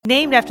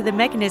Named after the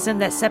mechanism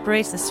that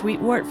separates the sweet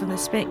wort from the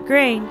spent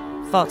grain,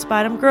 False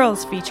Bottom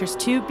Girls features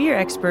two beer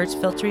experts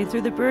filtering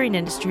through the brewing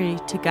industry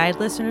to guide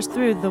listeners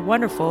through the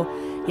wonderful,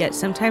 yet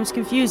sometimes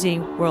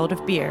confusing, world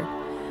of beer.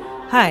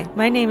 Hi,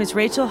 my name is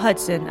Rachel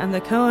Hudson. I'm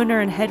the co-owner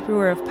and head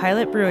brewer of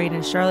Pilot Brewing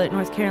in Charlotte,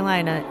 North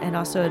Carolina, and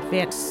also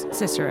Advanced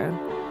Cicerone.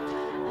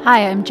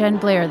 Hi, I'm Jen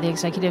Blair, the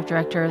executive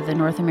director of the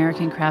North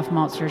American Craft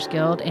Maltsters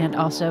Guild and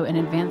also an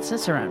Advanced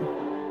Cicerone.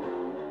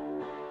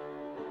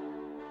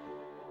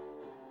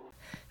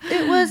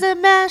 It was a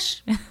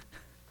mash.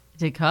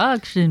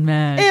 Decoction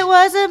mash. It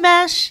was a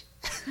mash.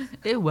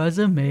 It was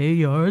a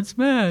Maillard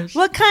smash.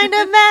 What kind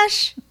of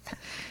mash?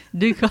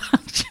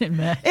 Decoction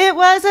mash. It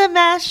was a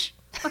mash.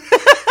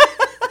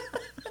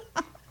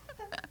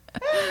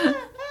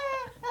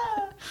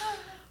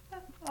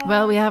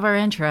 Well, we have our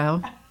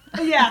intro.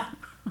 Yeah.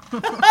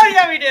 Oh,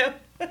 yeah, we do.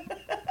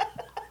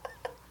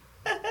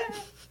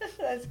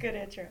 That's a good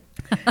intro.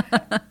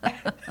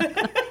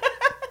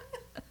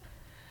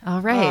 All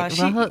right.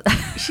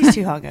 She's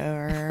too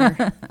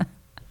hungover.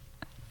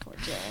 Poor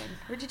Jen.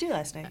 What'd you do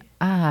last night?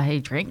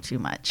 I drank too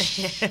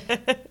much.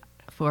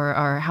 For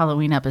our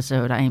Halloween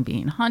episode, I am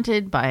being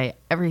haunted by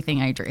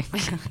everything I drank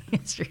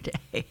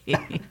yesterday.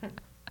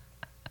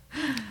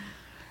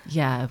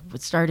 Yeah,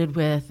 it started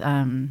with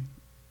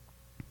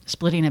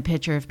splitting a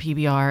pitcher of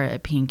PBR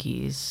at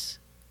Pinky's.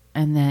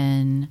 And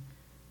then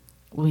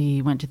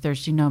we went to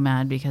Thirsty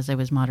Nomad because I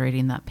was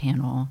moderating that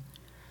panel.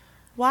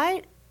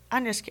 Why?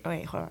 I'm just...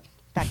 Wait, hold on.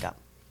 Back up.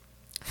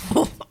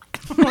 What?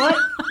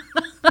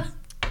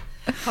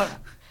 Hold on.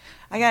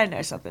 I gotta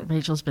know something.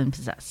 Rachel's been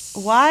possessed.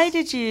 Why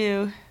did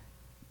you...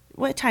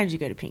 What time did you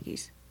go to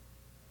Pinky's?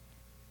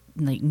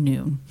 Like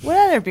noon. What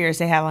other beers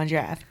they have on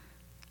draft?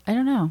 I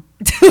don't know.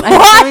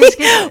 Why?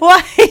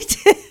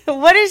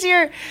 What is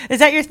your... Is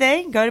that your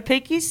thing? Go to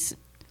Pinky's?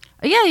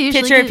 Yeah,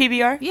 usually Pitcher of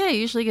PBR? Yeah, I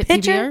usually get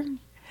Pitcher? PBR.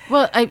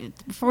 Well,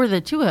 for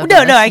the two of us.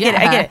 No, I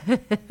get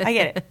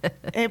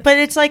it. But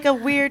it's like a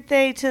weird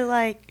thing to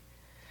like,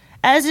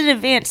 as an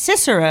advanced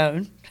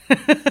Cicerone,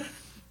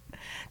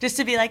 just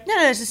to be like, no,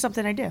 this is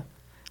something I do.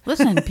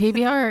 Listen,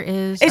 PBR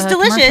is it's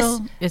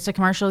delicious. It's a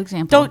commercial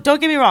example. Don't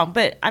get me wrong,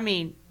 but I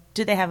mean,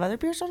 do they have other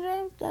beers on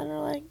draft that are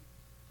like?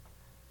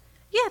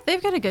 Yeah,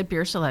 they've got a good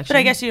beer selection. But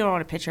I guess you don't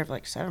want a pitcher of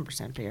like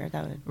 7% beer.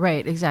 That would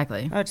right,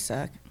 exactly. That would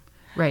suck.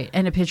 Right,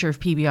 and a pitcher of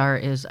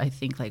PBR is, I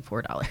think, like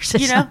 $4.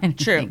 You know,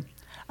 true.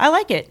 I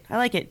like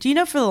it. Do you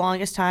know, for the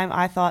longest time,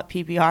 I thought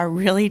PBR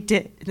really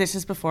did. This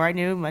is before I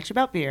knew much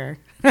about beer,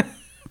 but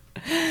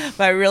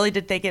I really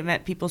did think it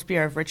meant People's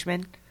Beer of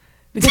Richmond,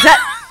 because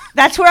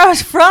that's where I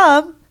was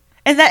from,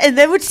 and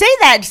they would say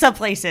that in some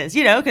places,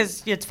 you know,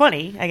 because it's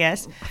funny, I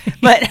guess.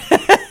 But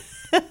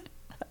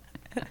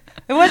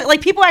it wasn't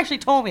like people actually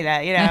told me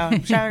that, you know,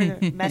 trying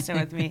to messing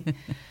with me.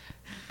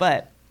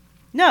 But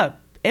no,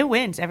 it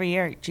wins every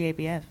year at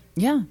GABF.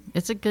 Yeah,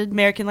 it's a good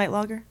American Light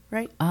Lager,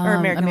 right? Or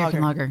American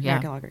Lager. Yeah.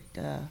 American Lager.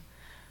 Duh.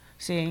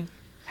 See,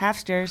 half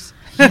stirs.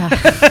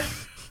 Yeah.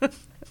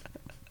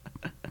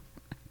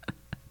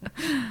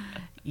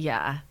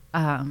 Yeah.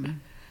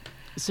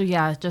 So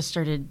yeah, just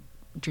started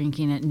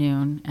drinking at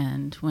noon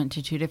and went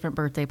to two different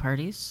birthday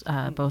parties,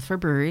 both for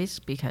breweries,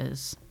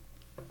 because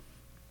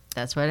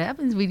that's what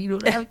happens when you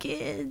don't have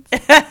kids.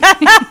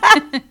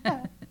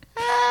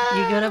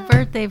 You go to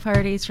birthday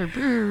parties for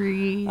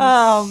breweries.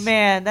 Oh,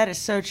 man, that is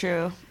so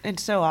true and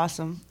so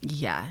awesome.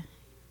 Yeah.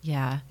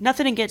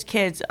 Nothing against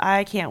kids.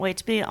 I can't wait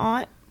to be an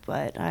aunt,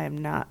 but I am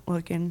not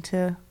looking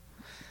to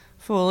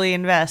fully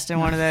invest in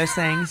one of those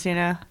things, you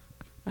know?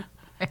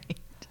 Right.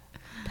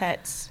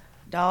 Pets,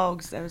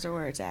 dogs, those are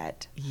where it's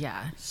at.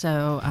 Yeah.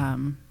 So,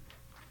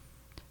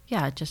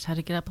 yeah, just had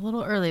to get up a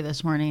little early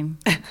this morning.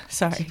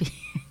 Sorry.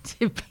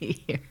 To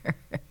be here.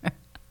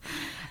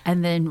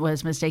 And then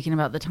was mistaken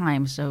about the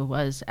time, so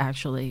was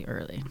actually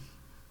early.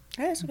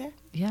 Oh, that's okay.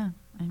 Yeah,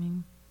 I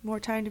mean... More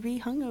time to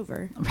be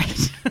hungover.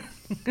 Right.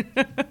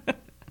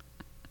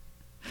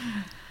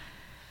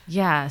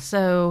 Yeah,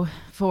 so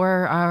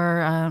for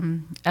our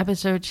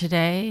episode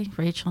today,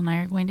 Rachel and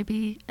I are going to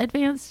be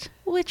advanced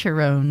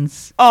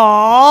Witcherones.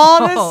 Oh,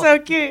 that's so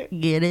cute.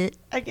 Get it?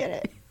 I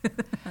get it.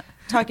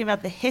 Talking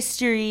about the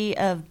history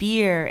of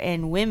beer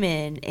and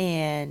women,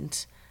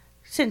 and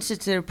since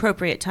it's an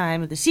appropriate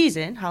time of the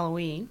season,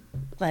 Halloween,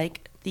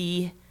 like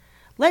the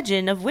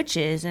legend of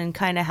witches and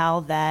kind of how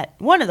that,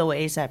 one of the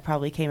ways that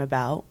probably came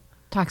about.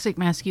 Toxic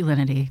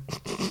masculinity.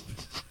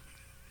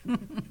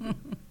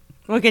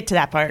 We'll get to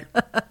that part.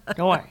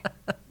 Don't worry.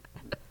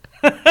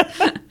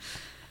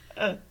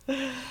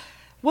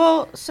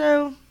 Well,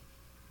 so...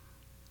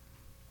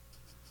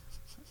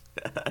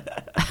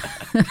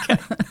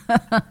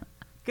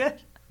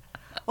 Good.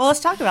 Well, let's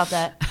talk about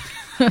that.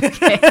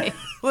 Okay.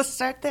 Let's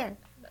start there.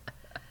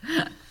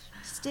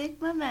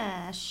 Stick my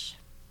mash.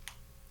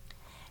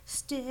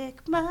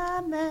 Stick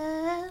my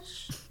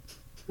mash.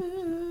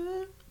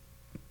 Ooh.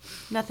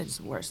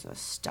 Nothing's worse than a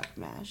stuck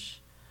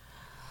mash.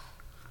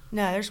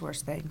 No, there's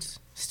worse things.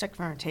 Stuck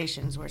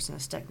fermentation is worse than a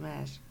stuck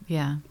mash.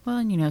 Yeah. Well,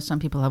 and you know, some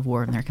people have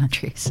war in their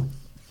countries.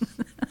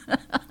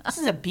 This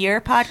is a beer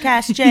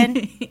podcast,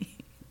 Jen.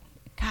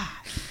 God,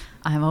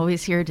 I'm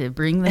always here to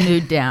bring the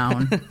mood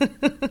down.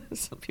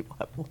 Some people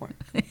have more.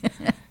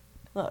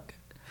 Look.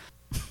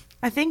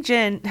 I think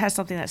Jen has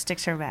something that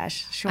sticks her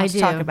mash. She wants to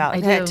talk about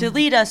to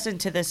lead us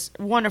into this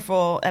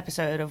wonderful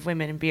episode of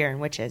Women in Beer and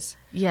Witches.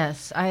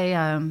 Yes,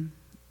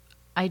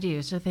 I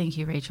do. So thank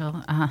you,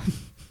 Rachel.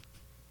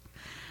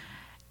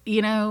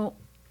 You know,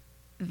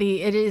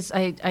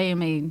 I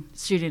am a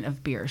student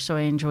of beer, so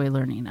I enjoy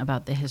learning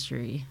about the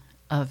history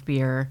of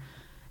beer,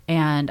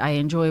 and I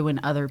enjoy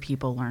when other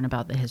people learn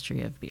about the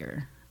history of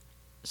beer.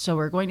 So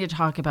we're going to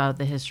talk about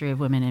the history of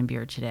women in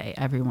beer today,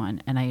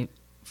 everyone. And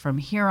from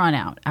here on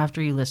out,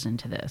 after you listen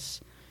to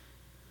this,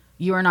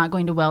 you are not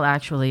going to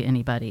actually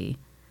anybody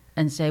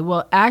and say,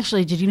 well,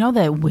 actually, did you know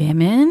that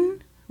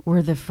women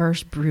were the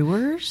first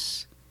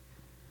brewers?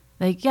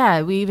 Like,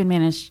 yeah, we even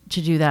managed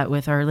to do that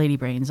with our lady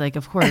brains. Like,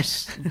 of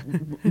course,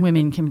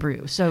 women can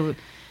brew. So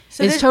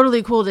it's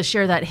totally cool to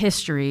share that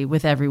history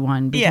with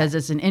everyone because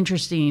it's an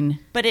interesting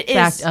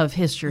fact of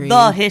history.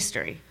 The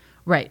history.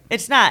 Right.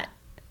 It's not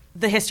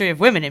the history of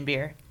women in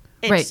beer.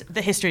 It's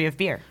the history of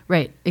beer.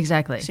 Right,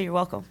 exactly. So you're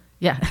welcome.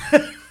 Yeah.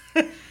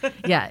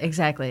 Yeah,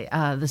 exactly.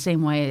 The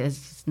same way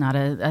it's not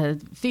a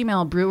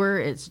female brewer,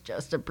 it's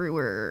just a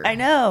brewer. I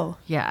know.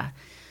 Yeah.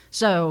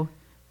 So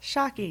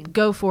shocking.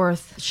 Go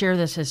forth, share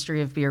this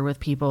history of beer with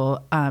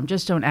people.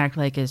 Just don't act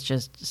like it's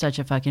just such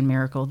a fucking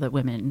miracle that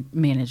women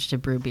managed to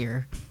brew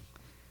beer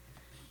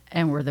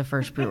and were the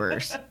first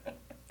brewers.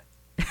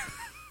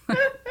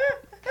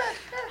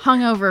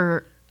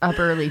 Hungover up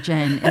early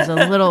Jen is a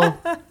little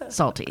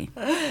salty.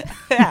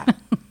 Yeah.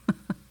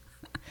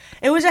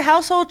 It was a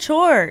household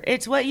chore.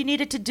 It's what you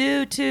needed to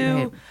do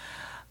to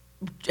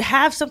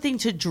have something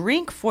to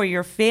drink for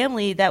your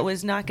family that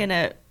was not going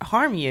to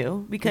harm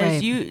you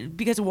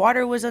because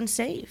water was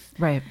unsafe.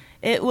 Right.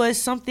 It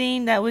was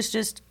something that was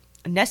just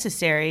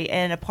necessary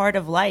and a part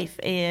of life.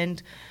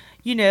 And,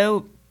 you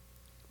know,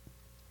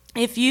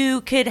 if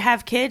you could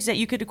have kids that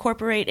you could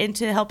incorporate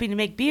into helping to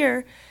make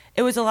beer,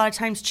 it was a lot of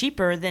times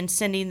cheaper than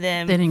sending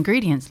them... Than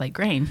ingredients like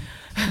grain.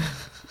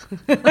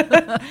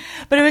 But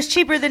it was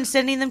cheaper than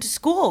sending them to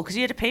school because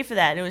you had to pay for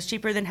that. And it was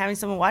cheaper than having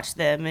someone watch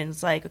them. And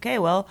it's like, okay,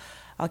 well,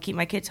 I'll keep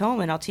my kids home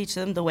and I'll teach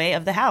them the way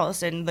of the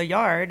house and the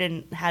yard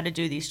and how to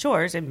do these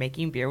chores. And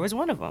making beer was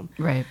one of them.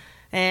 Right.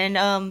 And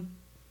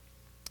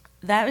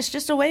that was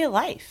just a way of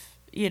life,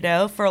 you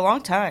know, for a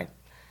long time.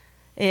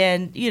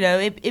 And, you know,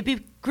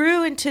 it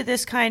grew into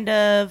this kind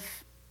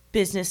of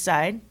business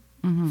side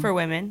for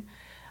women,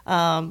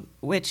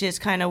 which is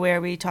kind of where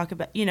we talk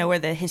about, you know, where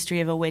the history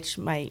of a witch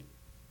might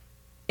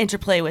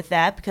interplay with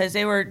that, because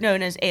they were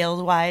known as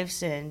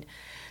alewives, and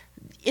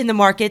in the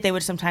market they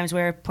would sometimes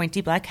wear a pointy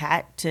black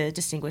hat to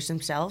distinguish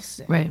themselves.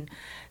 Right.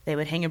 They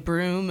would hang a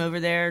broom over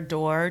their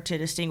door to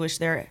distinguish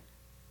their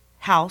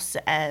house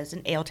as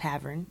an ale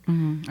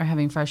tavern. Or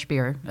having fresh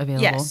beer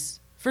available. Yes,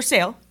 for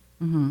sale.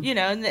 You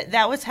know, and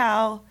that was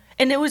how,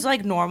 and it was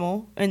like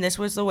normal, and this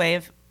was the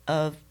way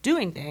of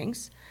doing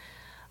things.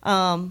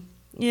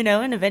 You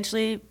know, and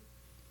eventually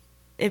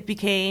it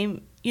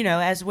became, you know,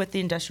 as with the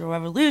Industrial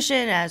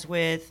Revolution, as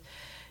with,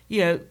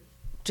 you know,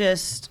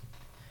 just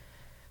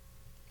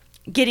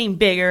getting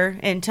bigger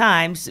in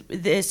times,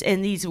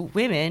 these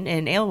women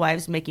and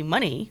alewives making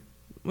money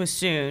was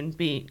soon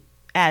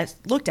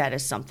looked at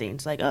as something.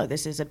 It's like, oh,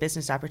 this is a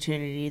business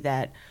opportunity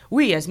that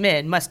we as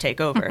men must take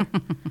over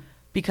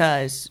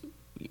because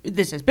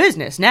this is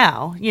business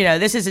now. You know,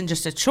 this isn't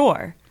just a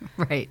chore.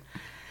 Right.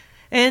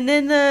 And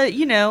then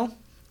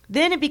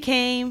then it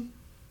became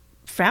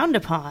frowned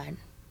upon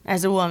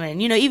as a woman.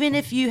 You know, even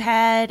if you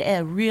had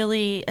a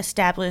really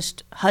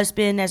established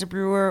husband as a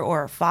brewer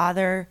or a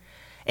father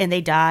and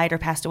they died or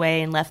passed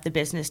away and left the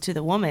business to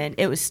the woman,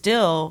 it was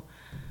still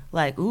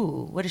like,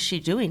 ooh, what is she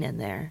doing in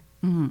there?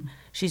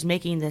 She's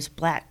making this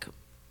black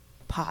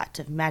pot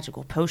of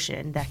magical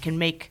potion that can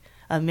make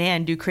a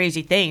man do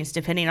crazy things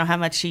depending on how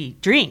much he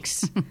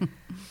drinks.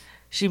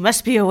 She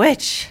must be a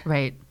witch.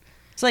 Right.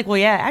 It's like, well,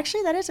 yeah,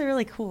 actually that is a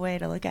really cool way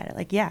to look at it.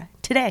 Like, yeah,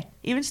 today,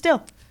 even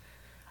still,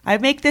 I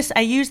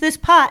use this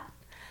pot,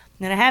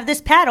 and I have this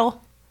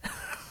paddle,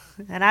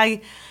 and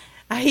I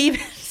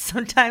even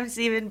sometimes,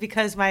 even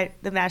because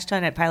the mash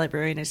tun at Pilot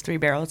Brewing is 3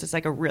 barrels, it's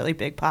like a really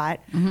big pot,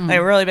 like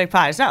a really big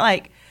pot. It's not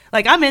like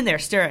I'm in there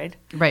stirring.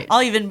 Right.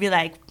 I'll even be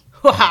like,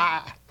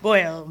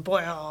 boil,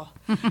 toil,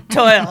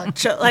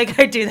 like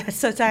I do that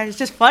sometimes. It's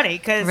just funny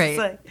because it's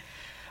like,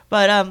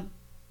 but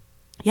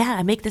yeah,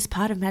 I make this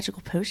pot of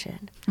magical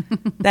potion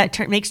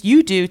that makes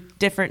you do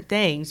different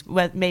things.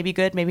 Maybe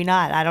good, maybe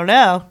not. I don't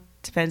know.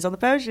 Depends on the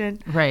potion.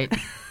 Right.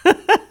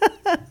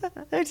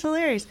 It's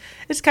hilarious.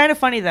 It's kind of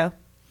funny, though.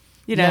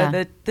 You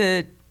know,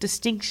 the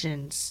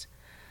distinctions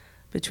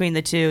between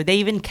the two. They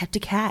even kept a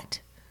cat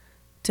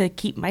to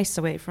keep mice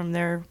away from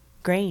their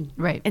grain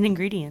and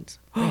ingredients.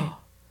 Right.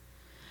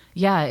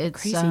 Yeah,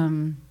 it's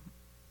crazy.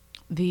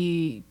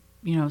 The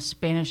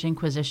Spanish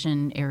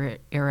Inquisition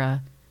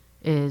era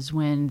is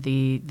when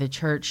the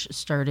church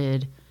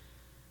started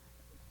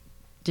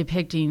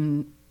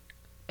depicting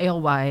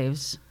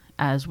alewives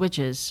as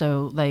witches.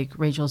 So like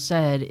Rachel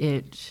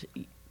said,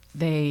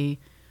 they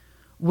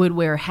would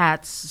wear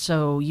hats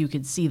so you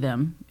could see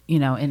them,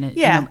 in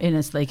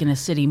a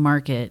city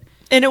market.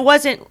 And it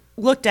wasn't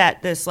looked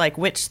at this like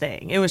witch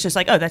thing. It was just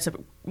like, oh, that's a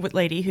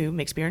lady who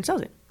makes beer and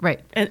sells it. Right.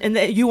 And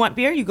you want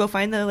beer, you go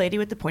find the lady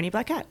with the pointy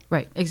black hat.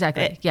 Right.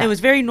 Exactly. It was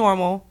very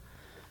normal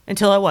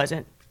until it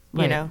wasn't,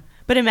 you Right. know.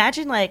 But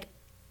imagine like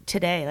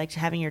today, like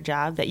having your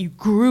job that you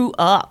grew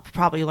up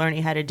probably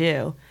learning how to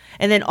do.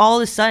 And then all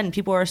of a sudden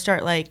people are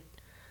start like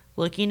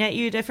looking at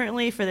you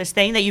differently for this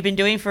thing that you've been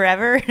doing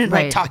forever and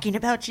like Right. talking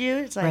about you.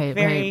 It's like Right,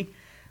 very right.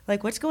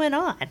 like, what's going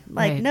on?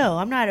 Like, Right. no,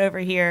 I'm not over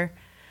here.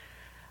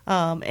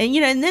 And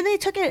and then they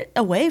took it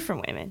away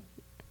from women,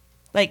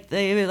 like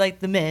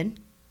the men,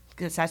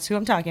 because that's who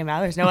I'm talking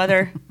about. There's no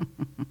other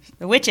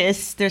the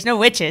witches. There's no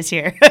witches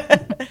here.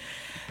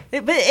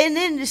 And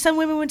then some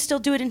women would still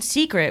do it in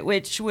secret,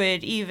 which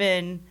would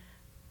even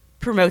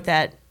promote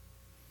that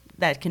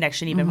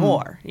connection even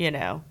more.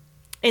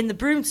 And the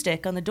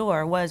broomstick on the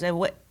door was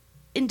a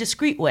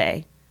indiscreet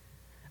way,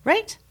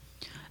 right?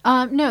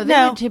 No, they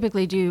No. would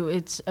typically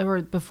do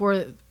or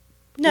before.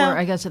 No. Or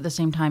I guess at the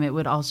same time, it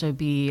would also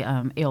be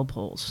ale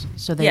poles.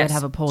 So they Yes, would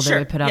have a pole sure, they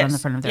would put out on yes. the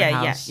front of their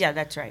house. Yeah,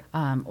 that's right.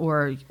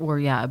 Or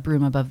a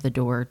broom above the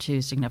door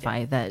to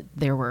signify that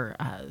there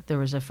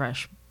was a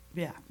fresh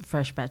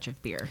batch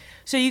of beer.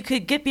 So you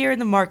could get beer in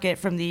the market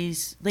from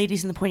these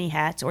ladies in the pointy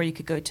hats, or you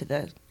could go to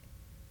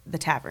the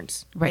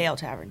taverns, Right. ale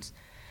taverns.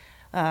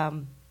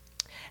 And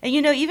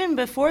even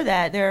before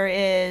that, there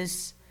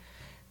is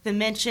the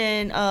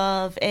mention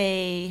of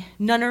a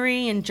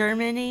nunnery in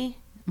Germany.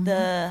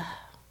 I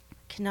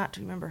cannot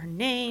remember her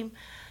name.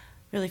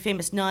 Really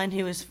famous nun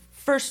who was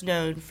first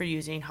known for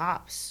using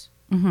hops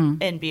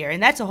in beer,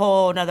 and that's a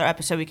whole another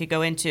episode we could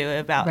go into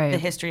about Right. the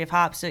history of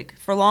hops. Like,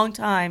 for a long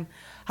time,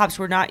 hops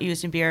were not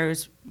used in beer. It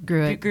was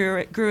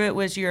Gruit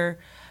was your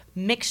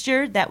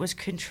mixture that was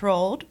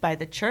controlled by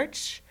the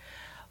church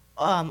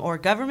or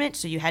government,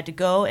 so you had to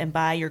go and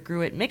buy your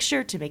Gruit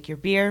mixture to make your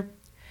beer.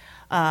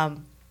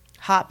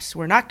 Hops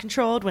were not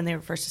controlled when they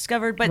were first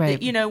discovered, but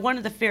Right. one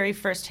of the very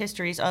first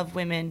histories of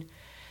women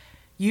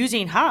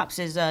using hops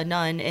is a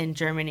nun in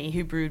Germany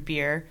who brewed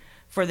beer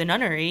for the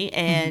nunnery,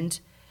 and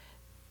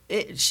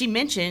she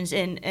mentions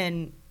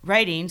in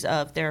writings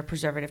of their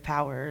preservative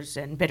powers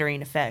and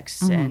bittering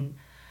effects, and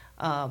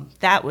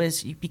that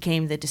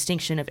became the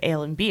distinction of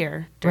ale and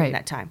beer during Right.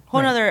 that time.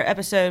 Whole other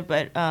episode,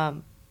 but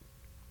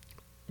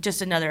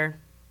just another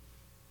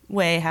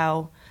way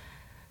how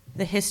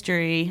the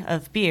history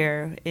of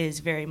beer is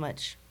very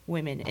much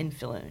women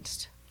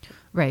influenced.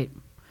 Right.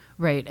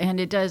 Right. And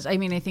it does, I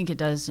think it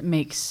does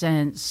make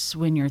sense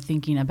when you're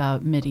thinking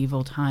about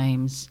medieval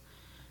times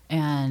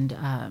and,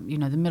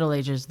 the Middle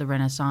Ages, the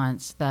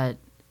Renaissance, that,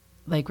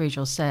 like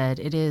Rachel said,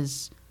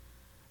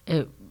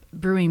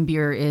 brewing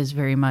beer is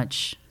very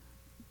much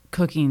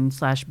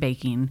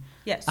cooking/baking.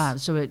 Yes.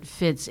 So it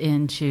fits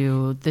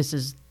into this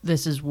is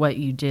what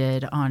you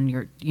did on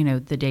your,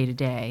 the day to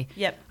day.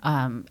 Yep.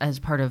 As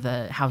part of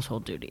the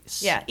household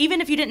duties. Yeah.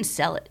 Even if you didn't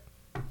sell it.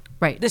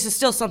 Right. This is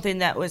still something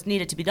that was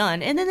needed to be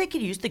done, and then they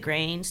could use the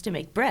grains to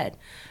make bread.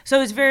 So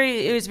it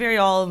was very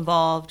all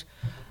involved.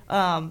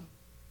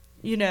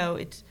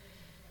 It's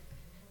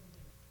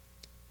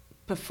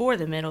before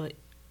the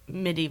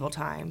medieval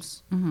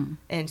times in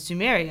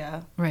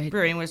Sumeria. Right.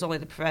 Brewing was only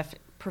the profession,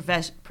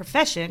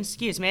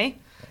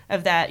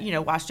 of that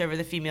watched over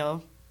the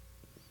female.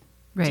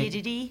 Right.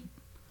 Diddy.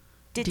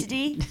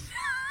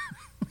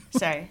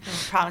 Sorry, I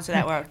have problems with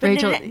that word. But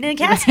Rachel-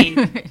 Ninkasi.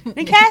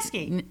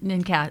 Ninkasi.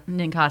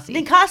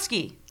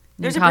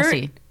 There's a Ninkasi.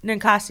 brewery.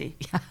 Ninkasi.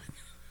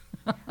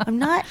 I'm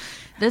not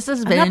This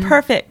has I'm been not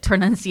perfect.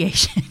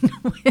 pronunciation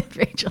with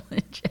Rachel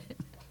and Jen.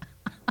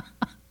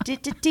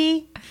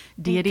 Deity.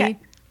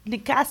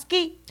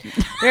 Ninkasi.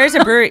 There's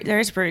a brewery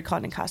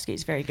called Ninkasi.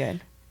 It's very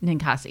good.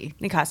 Ninkasi.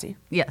 Ninkasi.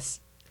 Yes.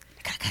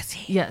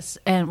 Ninkasi. Yes.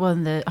 And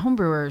the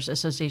Homebrewers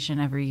Association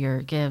every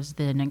year gives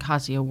the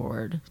Ninkasi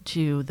Award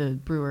to the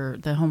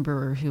home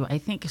brewer who I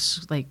think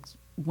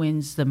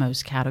wins the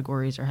most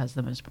categories or has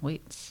the most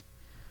points.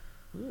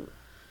 Ooh.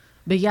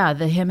 But yeah,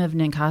 the Hymn of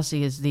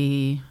Ninkasi is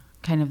the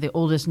kind of the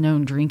oldest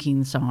known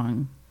drinking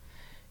song.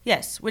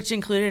 Yes, which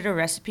included a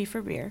recipe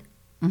for beer.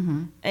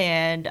 Mm-hmm.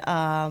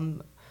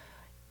 And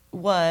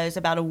was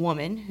about a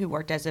woman who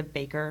worked as a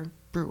baker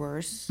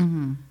brewers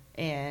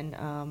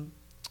and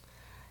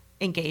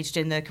engaged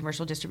in the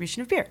commercial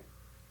distribution of beer.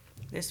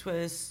 This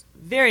was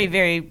very,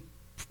 very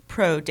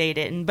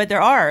pro-dated, but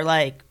there are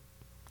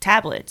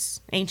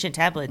ancient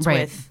tablets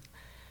Right. with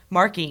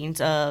markings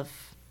of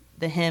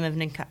the Hymn of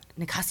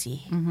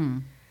Ninkasi. Mm-hmm.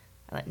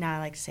 Now I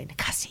like to say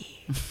Ninkasi.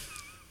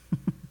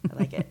 I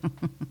like it.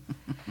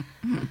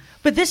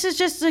 But this is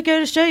just to go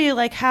to show you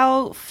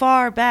how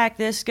far back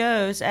this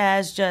goes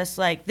as just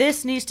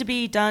this needs to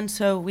be done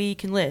so we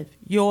can live.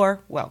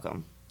 You're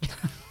welcome.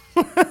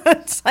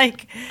 It's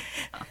like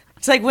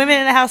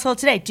women in a household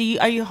today.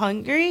 Are you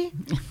hungry?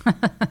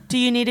 Do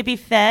you need to be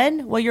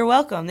fed? Well, you're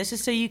welcome. This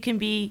is so you can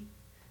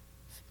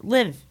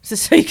live. This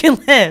is so you can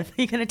live.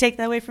 Are you going to take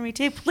that away from me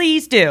too?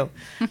 Please do.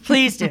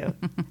 Please do.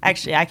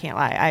 Actually, I can't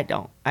lie.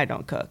 I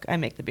don't cook. I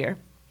make the beer.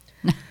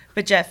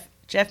 But Jeff,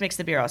 Jeff makes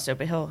the beer also,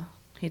 but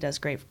he does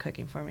great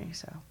cooking for me,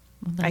 so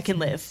Well, I can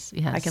live. nice.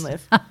 Yes. I can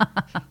live.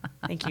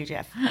 Thank you,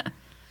 Jeff.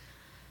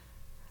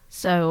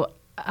 So,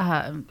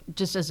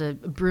 just as a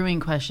brewing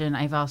question,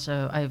 I've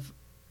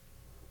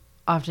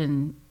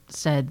often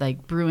said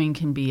like brewing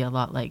can be a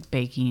lot like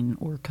baking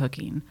or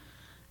cooking,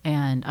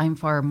 and I'm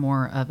far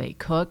more of a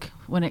cook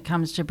when it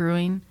comes to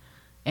brewing,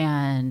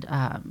 and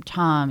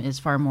Tom is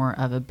far more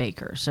of a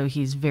baker. So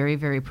he's very,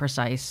 very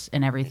precise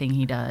in everything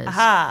he does.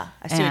 Aha!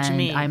 I see what you And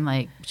mean. I'm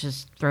like,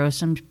 just throw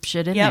some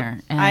shit in Yep, there.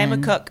 And I am a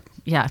cook.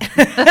 Yeah.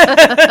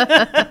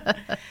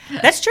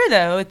 That's true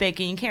though. With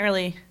baking, you can't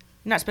really.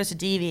 You're not supposed to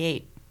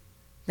deviate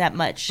that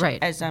much, Right.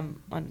 As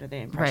I'm under the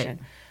impression.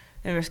 Right.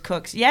 There was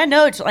cooks. Yeah,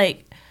 no, it's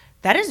like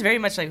that is very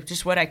much like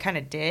just what I kind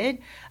of did.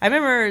 I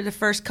remember the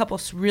first couple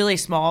really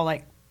small,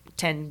 like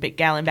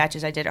 10-gallon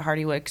batches I did at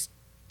Hardywick's.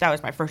 That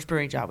was my first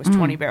brewing job. Was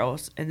 20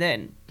 barrels, and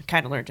then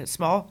kind of learned it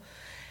small.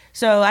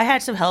 So I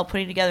had some help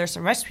putting together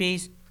some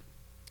recipes.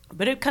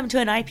 But it would come to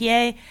an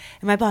IPA,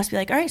 and my boss would be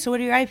like, "All right, so what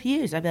are your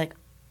IPUs?" I'd be like,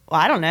 "Well,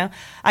 I don't know.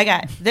 I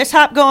got this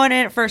hop going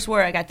in at first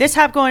word. I got this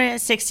hop going in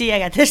at 60. I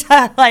got this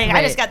hop. Like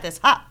I just got this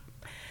hop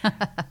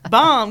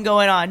bomb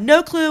going on.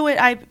 No clue what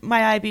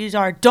my IBUs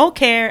are. Don't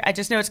care. I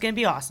just know it's going to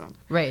be awesome."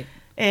 Right.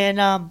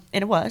 And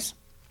it was.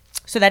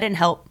 So that didn't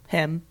help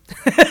him.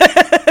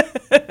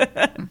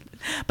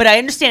 But I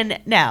understand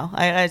now.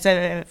 As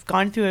I've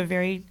gone through a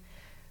very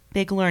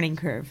big learning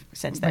curve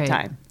since that Right.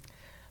 time.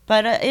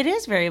 But it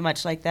is very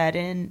much like that,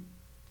 and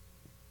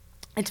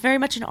it's very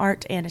much an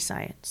art and a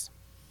science.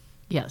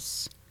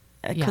 Yes.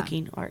 A Yeah.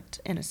 cooking art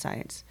and a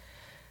science.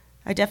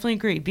 I definitely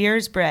agree. Beer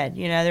is bread.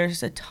 You know,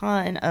 there's a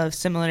ton of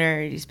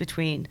similarities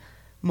between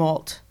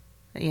malt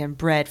and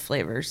bread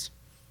flavors.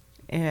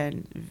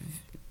 And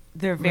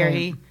they're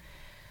very Right.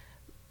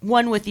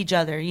 one with each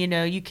other. You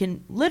know, you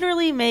can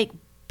literally make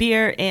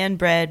beer and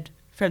bread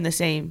from the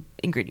same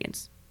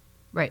ingredients,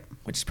 Right.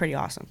 which is pretty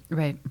awesome.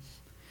 Right.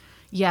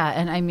 Yeah,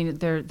 and I mean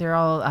they're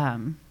all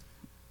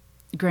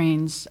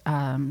grains,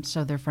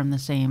 so they're from the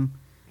same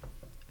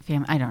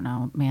family. I don't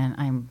know,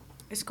 man.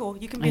 It's cool.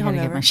 You can I be gotta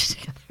get my hungover. shit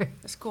together.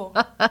 It's cool.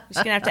 Just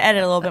going to have to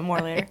edit a little bit more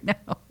later. No.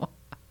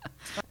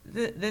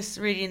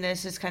 Reading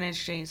this is kind of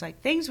interesting. It's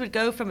like things would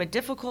go from a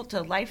difficult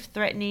to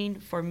life-threatening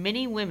for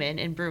many women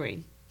in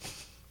brewing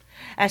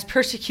as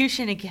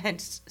persecution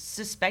against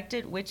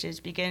suspected witches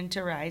began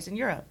to rise in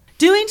Europe.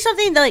 Doing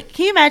something like,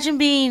 can you imagine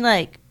being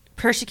like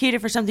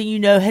persecuted for something you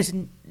know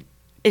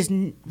is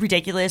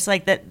ridiculous?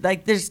 Like that,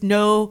 like there's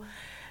no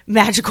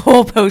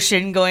magical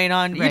potion going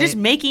on. You're just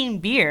Right. making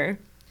beer.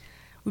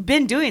 We've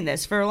been doing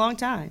this for a long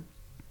time.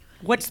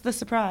 What's the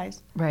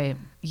surprise? Right.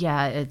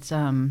 Yeah, it's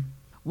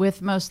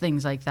with most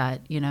things like that,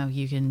 you know,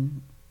 you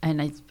can,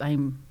 and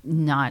I'm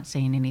not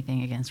saying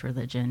anything against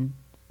religion.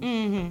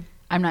 Mm-hmm.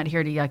 I'm not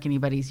here to yuck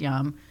anybody's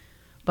yum,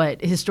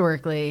 but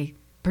historically,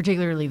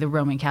 particularly the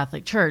Roman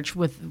Catholic Church,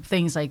 with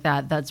things like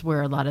that, that's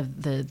where a lot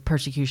of the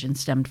persecution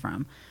stemmed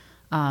from.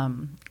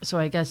 So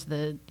I guess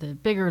the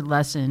bigger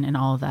lesson in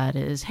all of that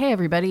is, hey,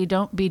 everybody,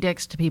 don't be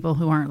dicks to people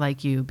who aren't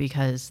like you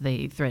because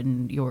they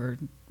threaten your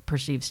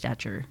perceived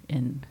stature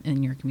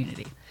in your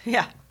community.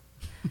 Yeah.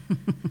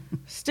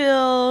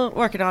 Still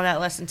working on that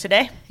lesson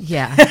today.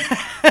 Yeah.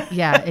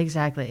 Yeah,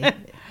 exactly.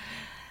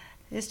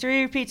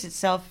 History repeats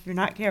itself if you're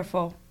not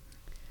careful.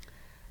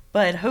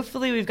 But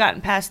hopefully we've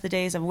gotten past the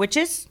days of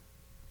witches,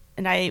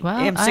 and I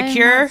am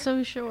secure I'm not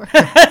so sure.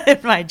 in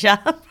my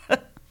job.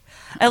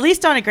 At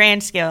least on a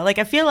grand scale. Like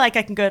I feel like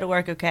I can go to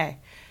work okay.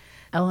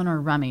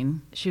 Eleanor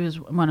Rumming, she was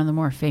one of the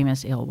more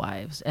famous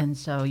alewives, and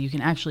so you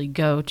can actually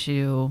go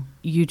to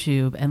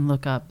YouTube and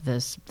look up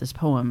this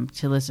poem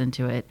to listen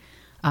to it.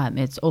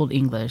 It's Old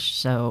English,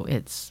 so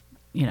it's,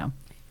 you know,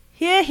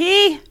 Here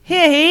he.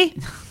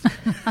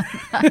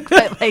 not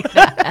quite like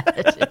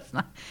that.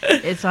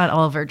 It's not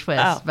Oliver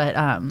Twist, Oh. but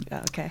Oh,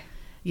 okay.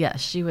 yeah,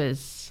 she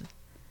was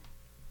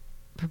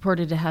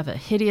purported to have a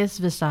hideous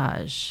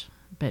visage,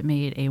 but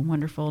made a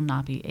wonderful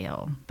nappy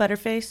ale.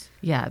 Butterface.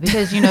 Yeah,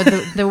 because, you know,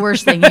 the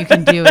worst thing you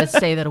can do is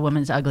say that a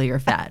woman's ugly or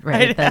fat,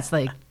 right? That's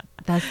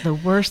the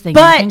worst thing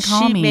you can But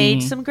call she me.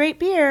 made some great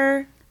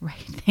beer. Right,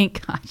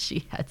 thank God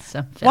she had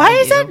some value. Why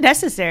is that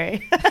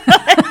necessary?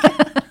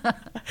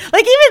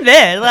 Like even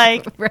then,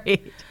 like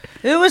Right.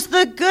 it was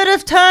the good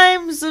of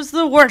times, it was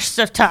the worst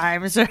of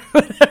times, or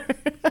whatever.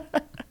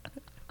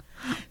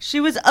 She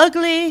was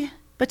ugly,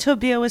 but her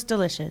beer was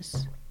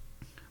delicious.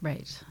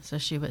 Right. So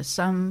she was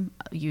some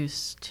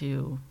use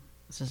to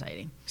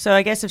society. So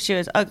I guess if she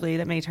was ugly,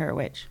 that made her a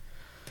witch.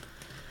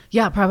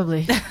 Yeah,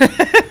 probably.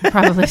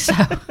 Probably so.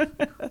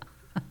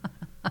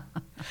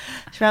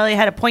 She probably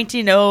had a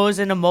pointy nose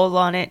and a mole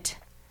on it.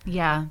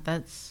 Yeah,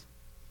 that's...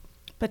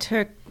 But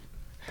her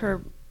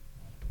There's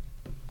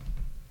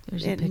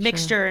a picture.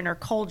 mixture in her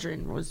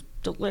cauldron was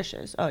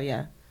delicious. Oh,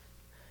 yeah.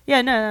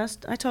 Yeah, no,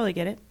 I totally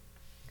get it.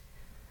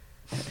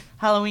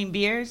 Halloween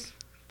beers,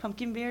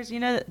 pumpkin beers. You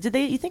know,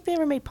 you think they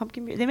ever made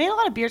pumpkin beer? They made a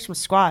lot of beers from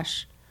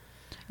squash.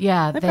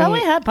 Yeah, They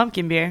probably had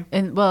pumpkin beer.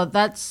 And well,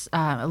 that's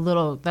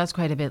that's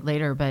quite a bit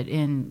later, but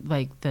in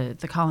like the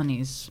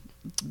colonies,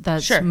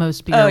 That's Sure.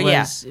 most beer Oh,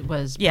 yeah.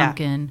 was Yeah.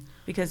 pumpkin.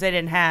 Because they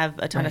didn't have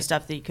a ton of Right.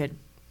 stuff that you could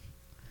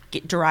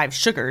derive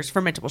sugars,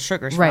 fermentable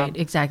sugars Right,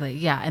 from. exactly.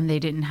 Yeah, and they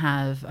didn't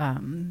have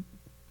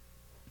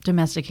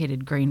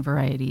domesticated grain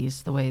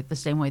varieties the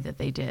same way that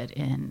they did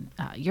in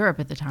Europe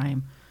at the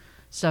time.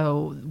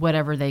 So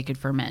whatever they could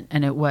ferment,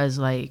 and it was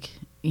like,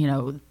 you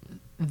know,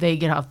 they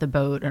get off the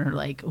boat and are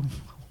like,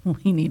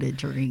 we need a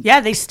drink. Yeah,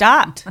 they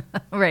stopped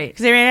Right.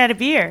 because they ran out of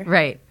beer.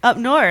 Right. Up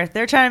north,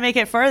 they're trying to make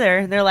it further.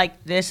 And they're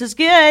like, this is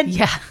good.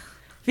 Yeah.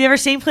 Have you ever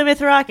seen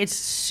Plymouth Rock? It's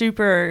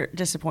super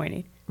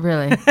disappointing.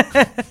 Really.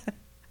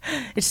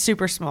 It's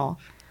super small.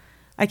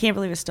 I can't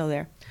believe it's still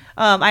there.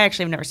 I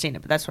actually have never seen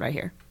it, but that's what I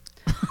hear.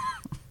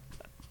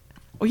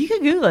 Well, you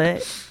can Google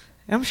it.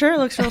 I'm sure it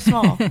looks real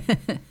small.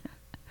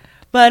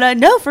 But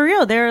no, for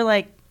real. They're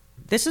like,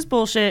 this is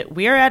bullshit.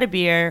 We are out of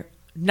beer.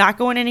 Not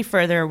going any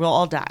further. We'll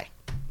all die.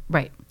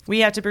 Right. We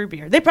have to brew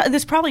beer. This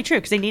is probably true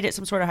because they needed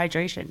some sort of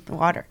hydration,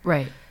 water.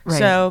 Right. Right.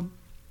 So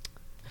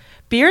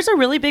beer's a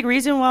really big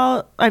reason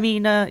why,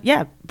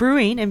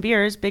 brewing and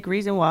beer is a big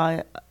reason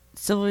why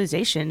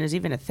civilization is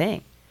even a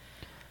thing.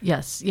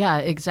 Yes. Yeah,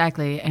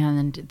 exactly.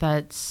 And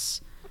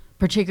that's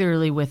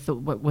particularly with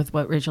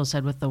what Rachel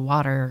said with the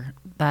water,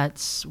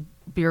 that's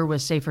beer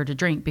was safer to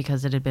drink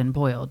because it had been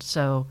boiled.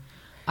 So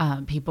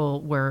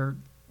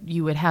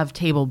you would have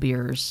table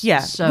beers. Yeah.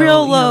 So,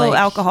 real low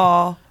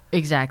alcohol.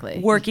 Exactly.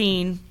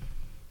 Working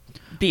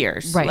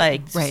beers. Right,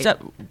 Like, right.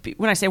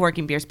 when I say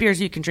working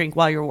beers you can drink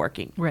while you're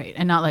working. Right.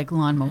 And not like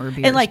lawnmower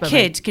beers. And like but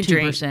kids like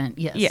can 2%. drink.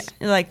 Yes. Yeah.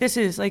 Like this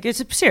is like,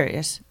 it's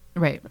serious.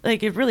 Right.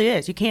 Like it really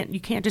is. You can't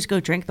just go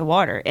drink the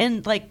water.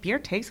 And like beer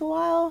takes a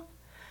while.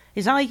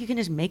 It's not like you can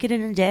just make it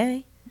in a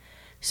day.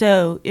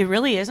 So it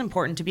really is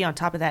important to be on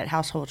top of that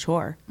household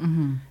chore.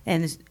 Mm-hmm.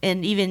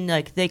 And even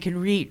like they can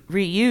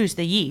reuse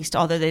the yeast,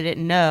 although they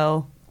didn't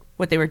know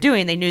what they were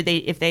doing. They knew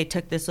if they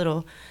took this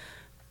little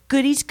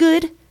goodies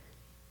good.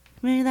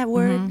 Remember that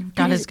word? Mm-hmm.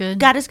 God is good.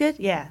 God is good.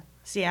 Yeah.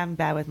 See, I'm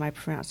bad with my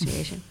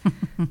pronunciation.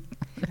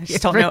 I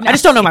just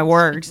don't know my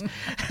words.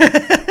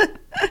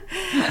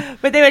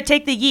 But they would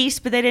take the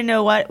yeast, but they didn't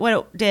know what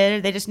it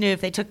did. They just knew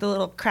if they took the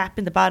little crap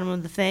in the bottom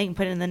of the thing and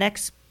put it in the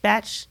next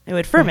batch, it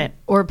would ferment.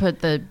 Or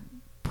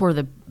pour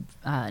the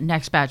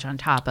next batch on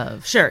top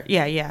of. Sure.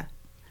 Yeah.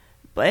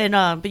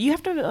 But you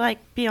have to like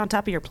be on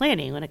top of your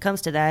planning when it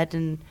comes to that,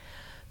 and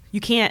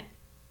you can't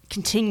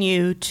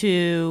continue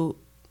to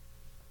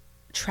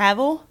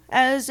travel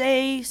as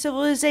a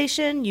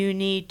civilization. You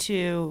need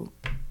to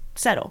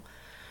settle,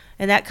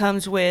 and that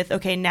comes with,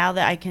 okay, now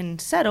that I can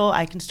settle,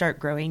 I can start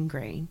growing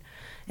grain,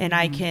 and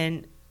I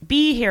can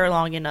be here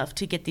long enough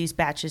to get these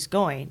batches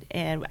going,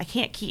 and I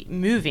can't keep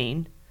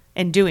moving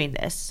and doing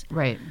this.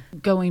 Right.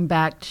 Going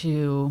back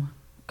to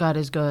God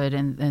is good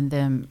and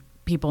them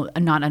people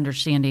not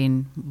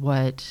understanding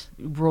what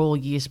role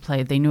yeast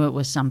played. They knew it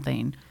was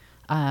something.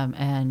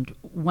 And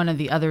one of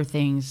the other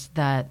things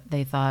that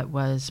they thought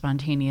was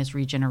spontaneous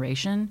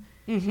regeneration,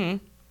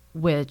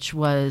 which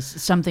was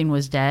something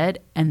was dead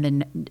and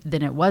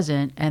then it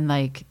wasn't. And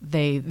like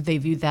they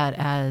viewed that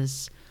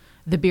as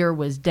the beer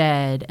was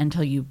dead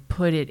until you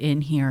put it in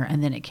here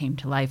and then it came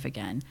to life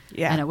again.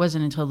 Yeah. And it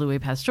wasn't until Louis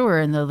Pasteur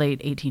in the late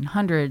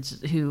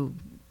 1800s who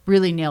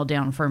really nailed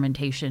down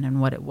fermentation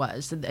and what it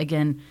was.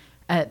 Again,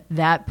 at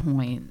that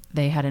point,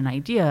 they had an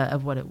idea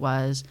of what it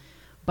was,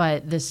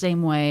 but the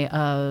same way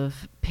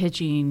of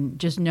pitching,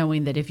 just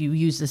knowing that if you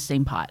use the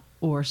same pot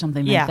or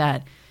something like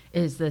that,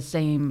 is the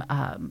same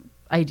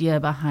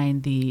idea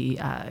behind the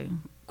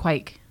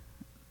Quake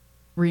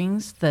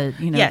rings,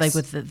 like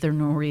with the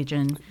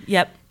Norwegian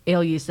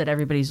ale yeast that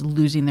everybody's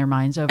losing their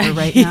minds over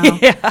right now.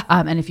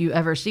 And if you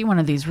ever see one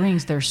of these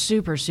rings, they're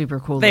super, super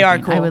cool. They are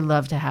cool. I would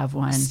love to have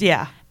one.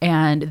 Yeah.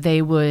 And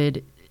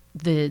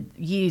the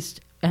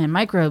yeast and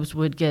microbes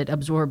would get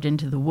absorbed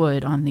into the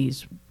wood on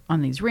these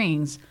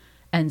rings.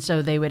 And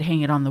so they would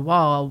hang it on the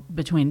wall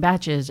between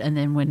batches. And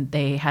then when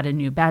they had a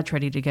new batch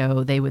ready to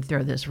go, they would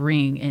throw this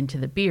ring into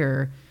the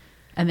beer.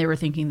 And they were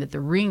thinking that the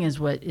ring is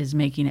what is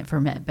making it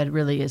ferment, but it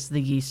really is the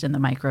yeast and the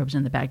microbes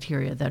and the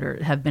bacteria that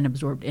have been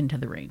absorbed into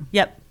the ring.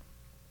 Yep.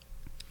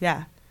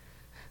 Yeah.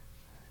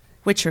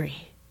 Witchery.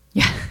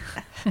 Yeah.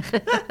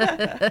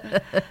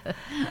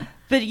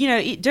 But,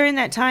 during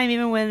that time,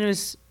 even when it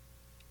was,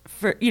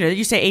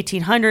 you say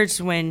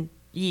 1800s, when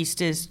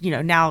yeast is,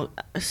 now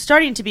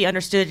starting to be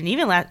understood, and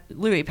even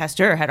Louis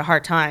Pasteur had a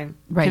hard time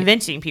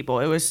convincing people.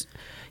 It was,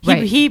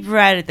 he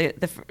provided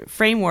the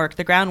framework,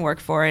 the groundwork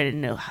for it,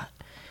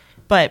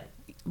 but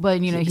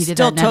he did still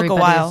that, and took a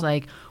everybody while. was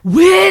like,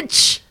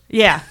 witch!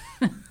 Yeah.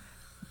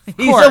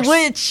 He's a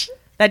witch!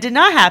 That did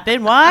not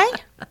happen. Why?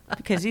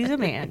 Because he's a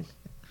man.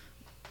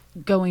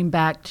 Going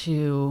back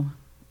to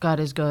God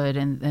is good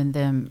and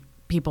them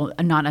people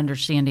not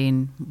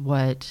understanding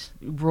what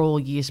role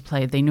yeast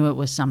played, they knew it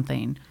was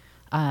something.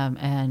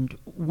 And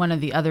one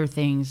of the other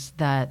things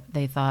that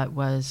they thought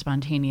was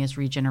spontaneous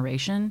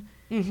regeneration,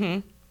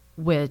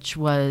 which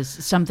was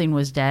something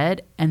was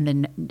dead and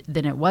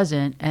then it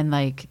wasn't. And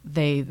like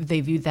they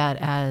viewed that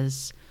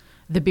as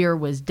the beer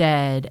was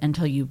dead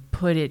until you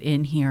put it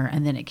in here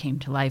and then it came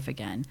to life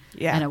again.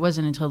 Yeah. And it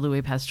wasn't until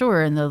Louis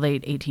Pasteur in the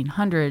late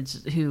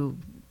 1800s who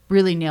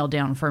really nailed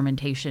down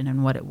fermentation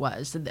and what it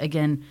was.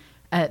 Again,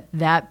 at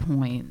that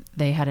point,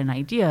 they had an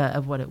idea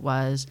of what it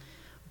was,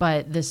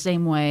 but the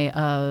same way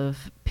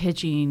of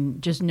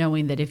pitching, just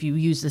knowing that if you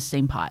use the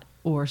same pot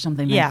or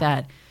something like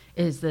that,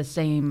 is the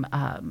same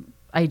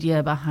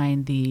idea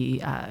behind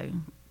the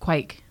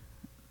Quake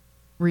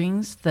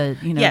rings,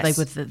 like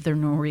with the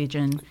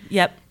Norwegian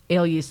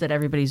ale yeast that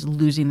everybody's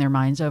losing their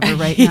minds over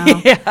right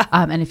now.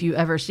 And if you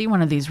ever see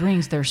one of these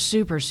rings, they're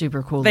super,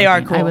 super cool. They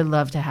are cool. I would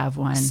love to have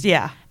one.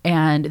 Yeah.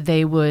 And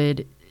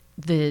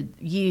the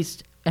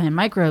yeast and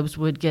microbes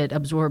would get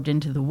absorbed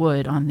into the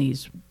wood on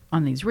these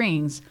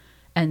rings.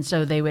 And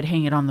so they would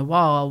hang it on the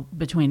wall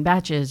between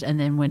batches. And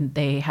then when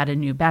they had a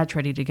new batch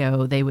ready to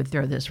go, they would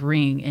throw this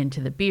ring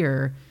into the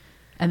beer.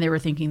 And they were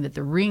thinking that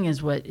the ring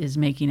is what is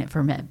making it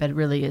ferment, but it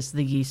really is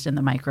the yeast and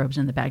the microbes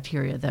and the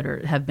bacteria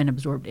that have been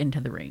absorbed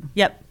into the ring.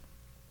 Yep.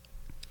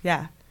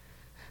 Yeah.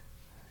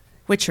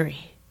 Witchery.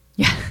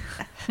 Yeah.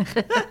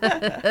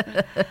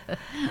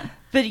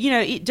 But,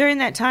 during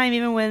that time,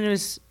 even when it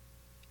was,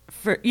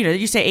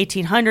 you say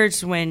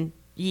 1800s when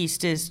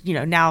yeast is,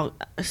 now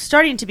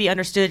starting to be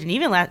understood, and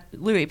even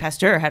Louis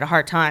Pasteur had a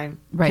hard time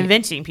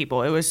convincing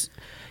people. It was,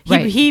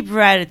 he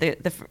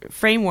provided the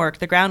framework,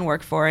 the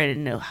groundwork for it,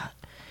 and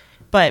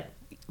but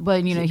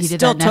he did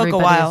still that, and took a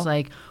while. Was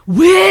like,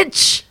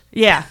 witch.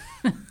 Yeah,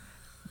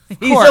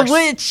 he's a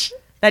witch.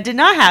 That did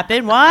not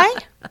happen. Why?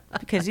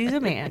 Because he's a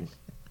man.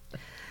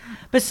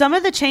 But some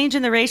of the change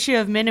in the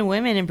ratio of men and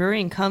women in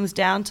brewing comes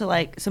down to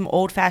like some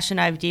old-fashioned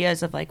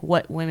ideas of like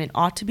what women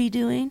ought to be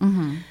doing.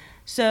 Mm-hmm.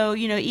 So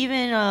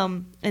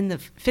even in the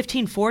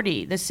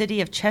 1540, the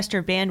city of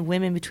Chester banned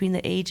women between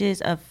the ages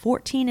of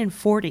 14 and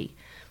 40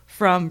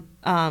 from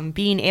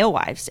being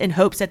alewives in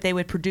hopes that they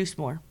would produce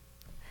more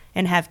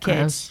and have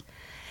kids. Gross.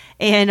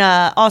 And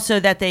also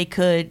that they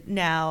could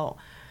now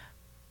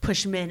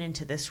push men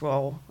into this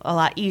role a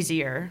lot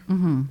easier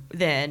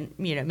than,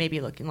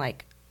 maybe looking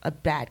like a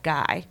bad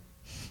guy.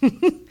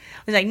 It's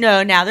like,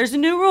 no, now there's a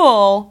new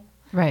rule.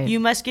 Right. You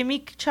must give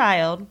me a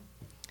child.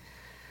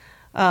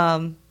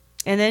 And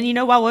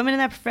then, while women in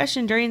that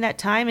profession during that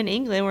time in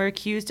England were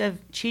accused of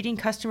cheating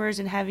customers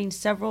and having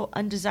several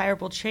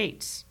undesirable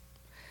traits.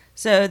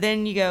 So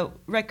then you go,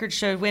 records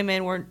showed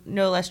women were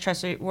no less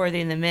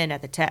trustworthy than men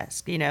at the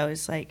test.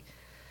 It's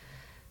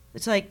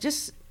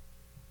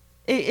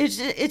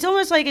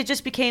almost like it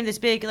just became this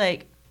big,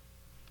 like,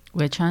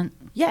 witch hunt?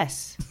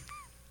 Yes.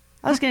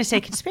 I was going to say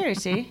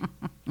conspiracy.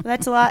 But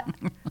that's a lot.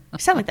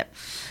 Sound like that.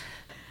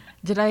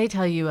 Did I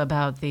tell you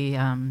about the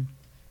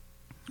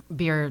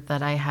beer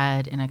that I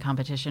had in a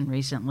competition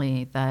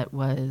recently that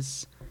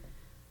was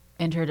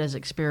entered as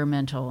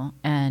experimental,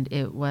 and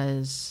it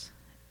was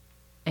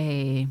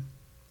a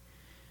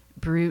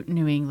Brut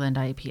New England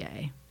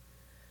IPA?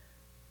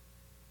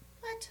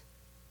 What?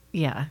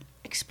 Yeah.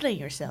 Explain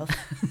yourself.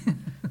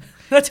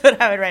 That's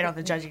what I would write on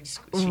the judging sheet.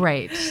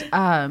 Right.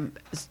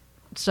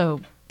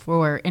 So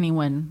for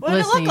anyone what did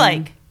listening, it look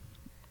like?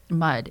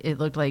 Mud. It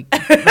looked like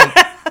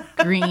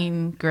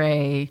green,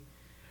 gray,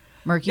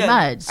 murky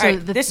mud. So all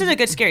right, this is a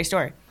good scary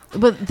story.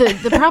 But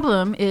the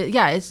problem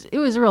is, it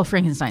was a real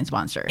Frankenstein's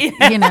monster.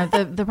 Yeah.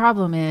 The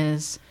problem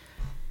is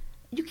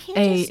you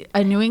can't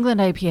a New England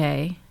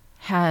IPA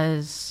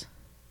has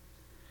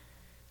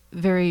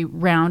very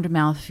round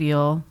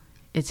mouthfeel.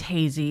 It's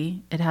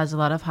hazy. It has a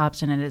lot of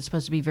hops in it. It's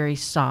supposed to be very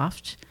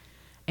soft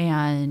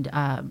and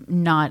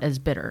not as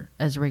bitter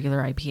as a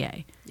regular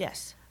IPA.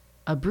 Yes.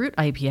 A Brut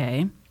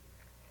IPA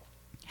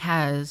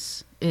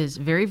is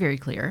very, very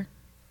clear,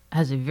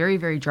 has a very,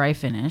 very dry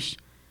finish,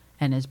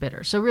 and is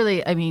bitter. So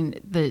really, I mean,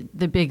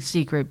 the big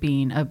secret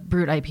being a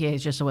Brut IPA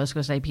is just a West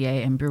Coast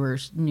IPA, and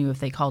brewers knew if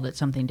they called it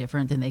something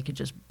different, then they could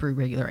just brew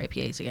regular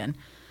IPAs again.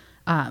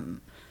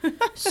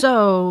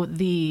 So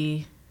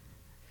the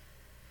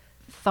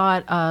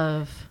thought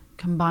of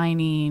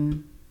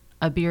combining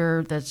a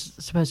beer that's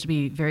supposed to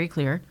be very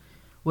clear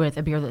with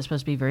a beer that's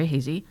supposed to be very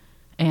hazy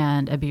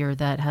and a beer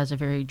that has a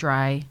very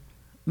dry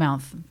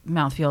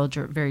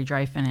mouthfeel, very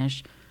dry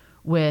finish,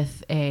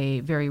 with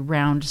a very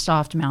round,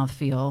 soft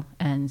mouthfeel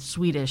and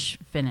sweetish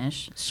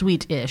finish.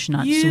 Sweetish,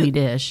 not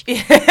Swedish.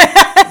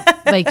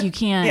 Like you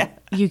can't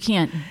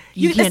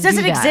this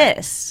doesn't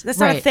exist. That's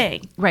not a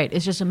thing. Right.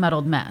 It's just a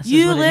muddled mess.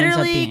 You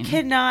literally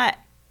cannot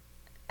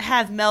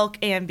have milk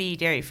and be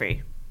dairy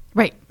free.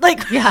 Right.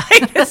 Like,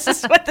 this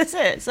is what this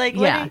is. Like,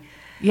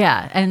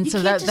 yeah. And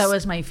so that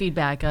was my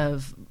feedback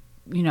of,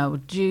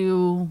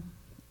 do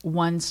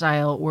one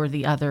style or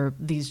the other.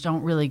 These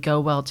don't really go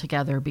well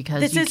together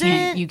because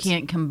you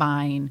can't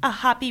combine a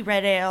hoppy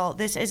red ale.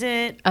 This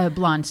isn't a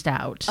blonde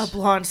stout.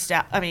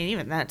 I mean,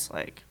 even that's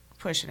like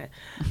pushing it.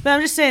 But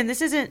I'm just saying,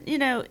 this isn't,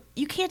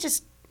 you can't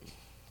just,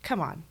 come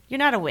on. You're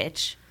not a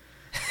witch.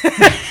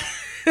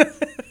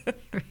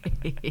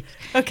 Right.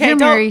 Okay. You're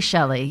Mary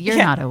Shelley. You're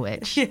not a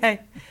witch. Yeah.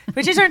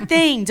 Witches aren't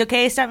things,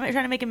 okay? Stop trying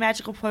to make a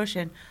magical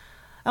potion.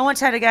 I once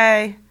had a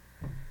guy,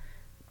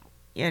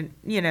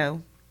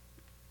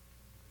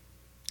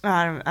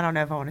 I don't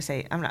know if I want to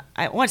say.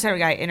 I once had a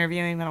guy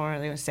interviewing, but I don't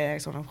really want to say that. I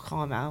just want to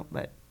call him out.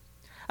 But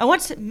I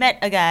once met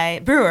a guy,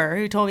 brewer,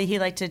 who told me he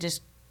liked to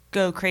just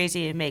go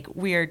crazy and make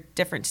weird,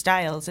 different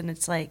styles. And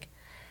it's like,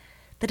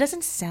 that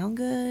doesn't sound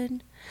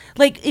good.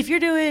 Like, if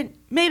you're doing,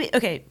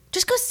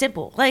 just go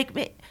simple.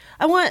 Like,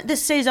 I want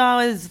this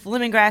Saison with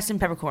lemongrass and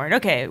peppercorn.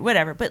 Okay,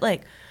 whatever. But,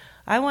 like,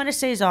 I want a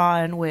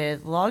Saison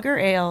with lager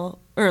ale,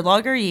 or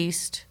lager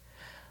yeast,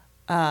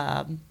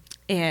 and,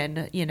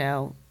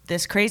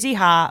 this crazy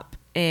hop.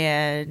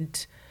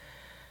 And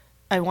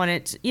I want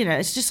it,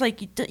 it's just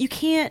like, you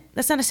can't,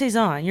 that's not a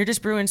Saison. You're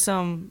just brewing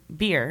some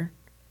beer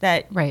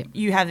that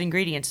you have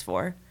ingredients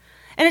for.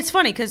 And it's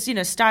funny because,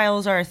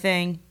 styles are a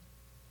thing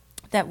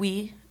that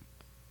we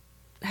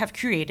have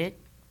created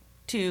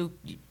to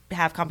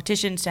have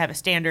competitions, to have a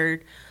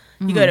standard.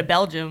 You go to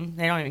Belgium,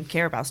 they don't even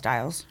care about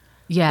styles.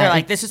 Yeah. They're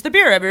like, this is the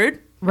beer I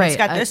brewed. Right. It's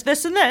got this,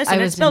 and this,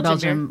 and it's Belgian beer. I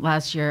was in Belgium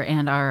last year,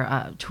 and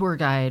our tour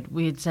guide,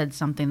 we had said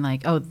something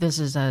like, oh, this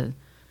is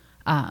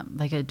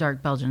like a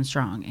dark Belgian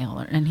strong ale.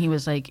 And he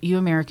was like, you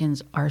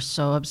Americans are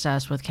so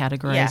obsessed with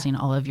categorizing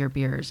all of your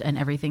beers, and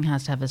everything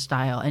has to have a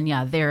style. And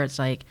there it's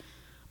like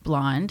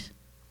blonde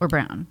or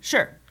brown.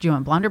 Sure. Do you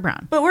want blonde or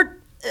brown? But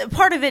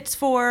part of it's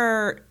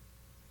for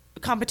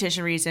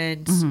competition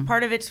reasons. Mm-hmm.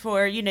 Part of it's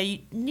for, you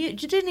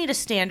do need a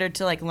standard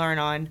to like learn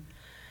on.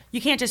 You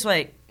can't just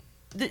like,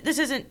 this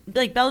isn't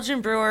like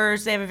Belgian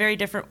brewers. They have a very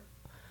different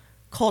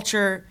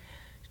culture,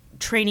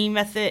 training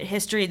method,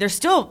 history. They're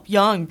still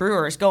young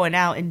brewers going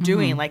out and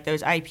doing like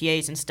those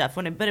IPAs and stuff.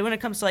 But when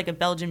it comes to like a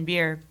Belgian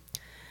beer,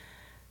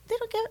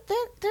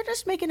 they're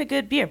just making a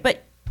good beer.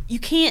 But you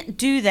can't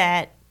do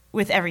that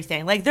with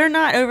everything. Like, they're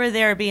not over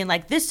there being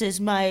like, this is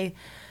my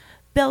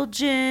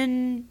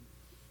Belgian,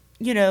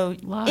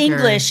 lager.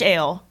 English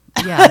ale.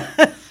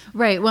 Yeah.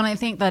 Right. Well, I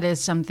think that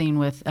is something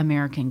with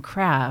American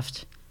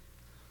craft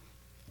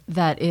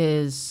that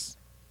is,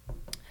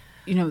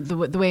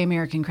 the way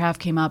American craft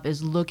came up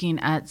is looking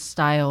at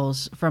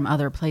styles from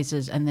other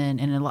places and then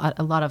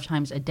a lot of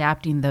times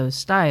adapting those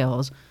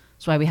styles.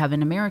 That's why we have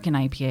an American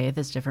IPA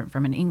that's different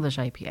from an English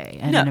IPA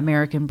and an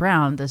American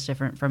brown that's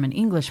different from an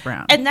English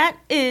brown. And that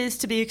is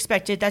to be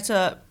expected. That's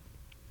a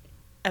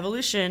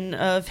evolution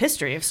of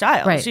history of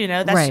styles.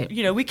 Right.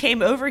 We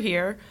came over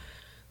here,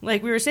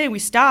 like we were saying, we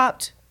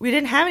stopped. We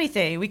didn't have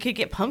anything. We could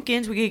get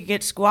pumpkins, we could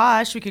get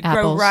squash, we could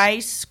grow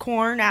rice,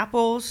 corn,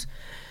 apples.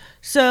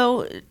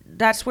 So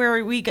that's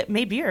where we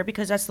made beer,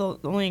 because that's the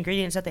only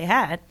ingredients that they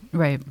had.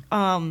 Right.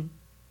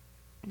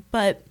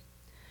 But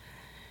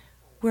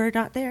we're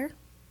not there.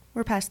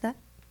 We're past that.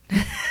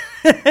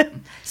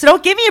 So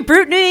don't give me a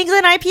Brute New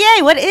England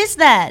IPA. What is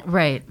that?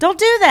 Right. Don't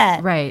do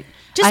that. Right.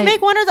 Just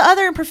make one or the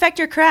other and perfect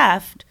your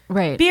craft.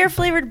 Right. Beer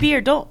flavored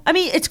beer.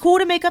 It's cool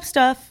to make up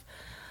stuff.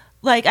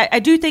 Like, I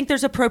do think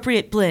there's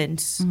appropriate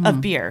blends of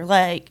beer,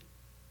 like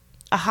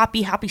a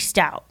hoppy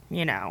stout,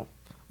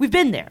 We've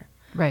been there.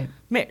 Right.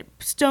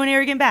 Stone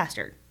Arrogant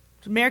Bastard,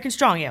 American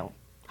Strong Ale,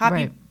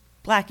 hoppy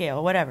black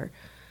ale, whatever.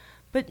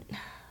 But,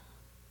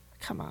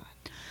 come on.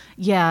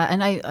 Yeah,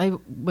 and I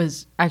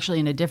was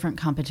actually in a different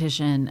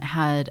competition,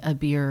 had a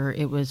beer.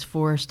 It was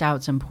 4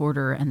 stouts and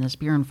porter, and this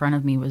beer in front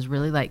of me was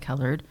really light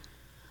colored.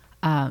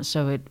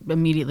 So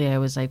immediately I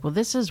was like, well,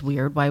 this is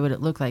weird. Why would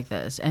it look like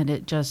this? And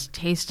it just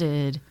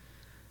tasted...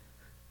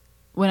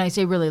 When I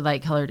say really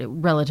light colored,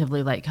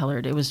 relatively light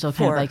colored, it was still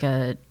kind of like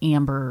a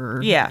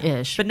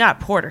amber-ish. But not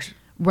porter.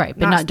 Right,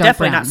 but not dark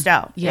definitely brown. Not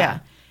stout. Yeah.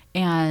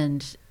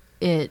 And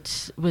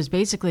it was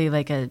basically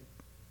like a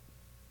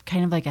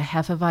kind of like a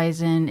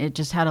Hefeweizen. It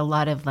just had a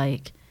lot of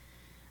like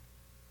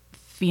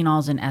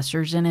phenols and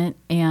esters in it.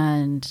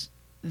 And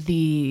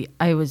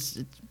I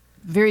was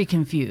very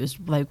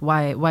confused. Like,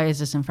 why is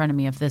this in front of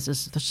me? If this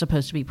is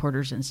supposed to be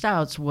porters and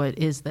stouts, what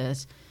is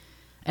this?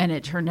 And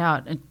it turned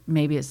out,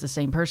 maybe it's the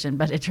same person,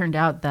 but it turned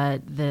out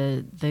that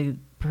the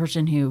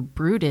person who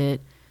brewed it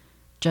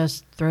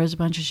just throws a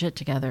bunch of shit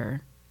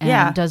together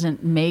and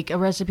doesn't make a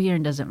recipe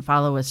and doesn't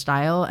follow a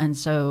style. And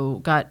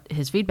so got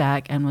his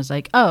feedback and was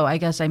like, oh, I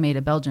guess I made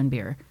a Belgian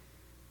beer.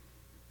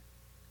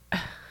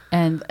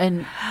 And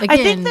again, I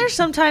think there's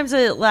sometimes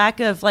a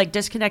lack of like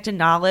disconnected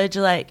knowledge,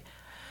 like,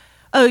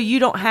 oh, you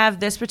don't have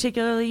this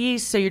particular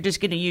yeast, so you're just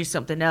going to use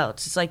something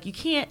else. It's like, you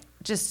can't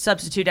just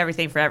substitute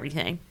everything for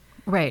everything.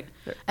 Right.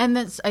 And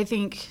I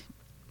think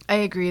I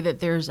agree that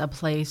there's a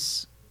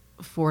place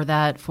for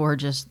that, for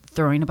just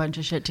throwing a bunch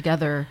of shit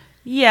together.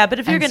 Yeah, but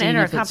if you're going to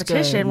enter a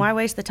competition, why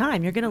waste the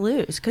time? You're going to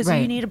lose because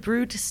you need a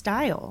brew to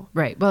style.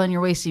 Right. Well, and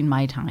you're wasting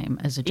my time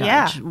as a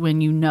judge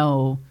when you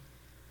know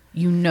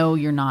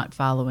you're not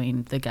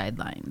following the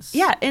guidelines.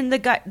 Yeah, and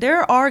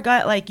there are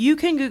like you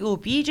can Google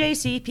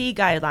BJCP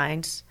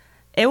guidelines.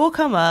 It will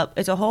come up.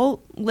 It's a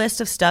whole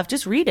list of stuff.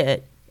 Just read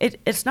it.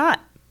 It's not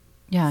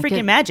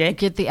freaking magic.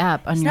 Get the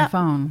app on your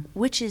phone.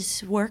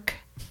 Witches work.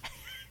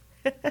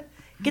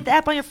 Get the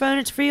app on your phone.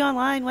 It's free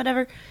online,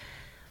 whatever.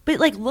 But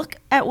like, look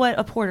at what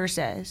a porter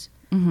says.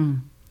 Mm-hmm.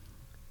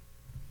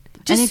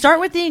 Just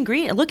start with the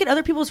ingredient. Look at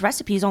other people's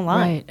recipes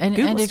online. Right.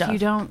 And if you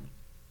don't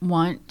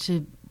want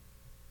to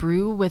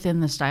brew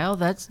within the style,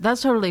 that's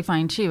totally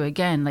fine too.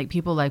 Again, like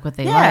people like what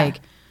they Yeah. like,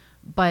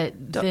 but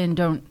then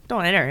don't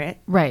enter it.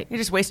 right. You're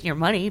just wasting your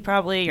money,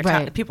 probably your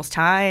Right. people's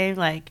time.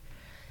 Like,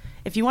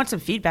 if you want some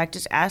feedback,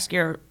 just ask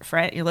your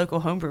friend, your local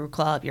homebrew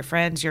club, your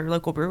friends, your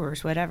local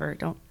brewers, whatever.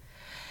 Don't.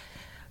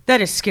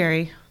 That is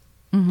scary.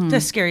 Mm-hmm.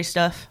 That's scary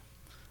stuff.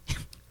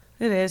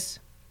 It is.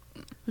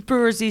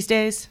 Brewers these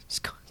days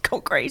just go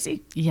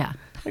crazy. Yeah.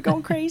 They're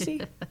going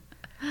crazy.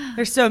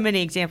 There's so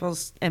many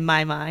examples in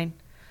my mind.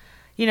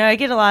 You know, I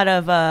get a lot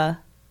of. I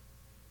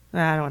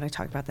don't want to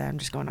talk about that. I'm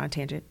just going on a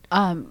tangent.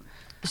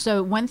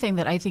 So one thing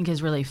that I think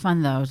is really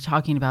fun, though,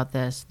 talking about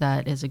this,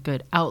 that is a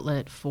good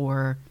outlet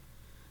for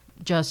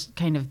just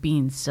kind of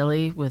being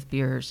silly with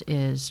beers,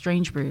 is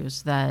Strange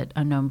Brews that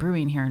Unknown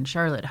Brewing here in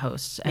Charlotte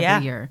hosts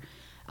every year.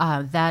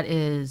 That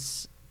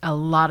is a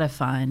lot of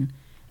fun.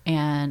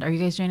 And are you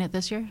guys doing it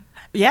this year?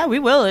 Yeah, we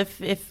will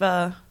if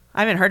I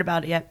haven't heard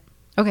about it yet.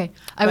 Okay.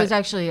 I was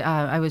actually,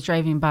 I was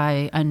driving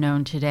by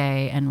Unknown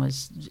today and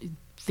was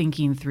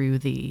thinking through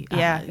the,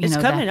 it's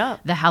coming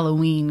up. The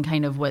Halloween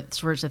kind of what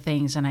sorts of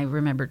things. And I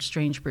remembered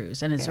Strange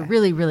Brews, and it's a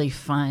really, really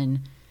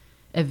fun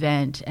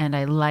event. And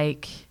I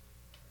like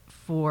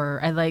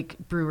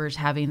brewers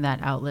having that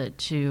outlet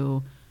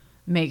to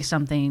make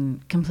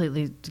something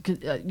completely,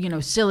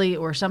 silly,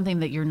 or something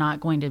that you're not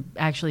going to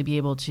actually be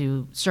able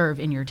to serve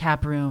in your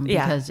tap room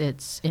because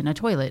it's in a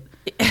toilet.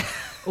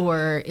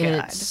 Or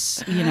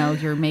it's,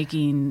 you're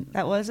making...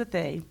 That was a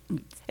thing.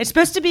 It's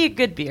supposed to be a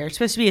good beer. It's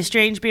supposed to be a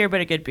strange beer,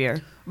 but a good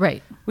beer.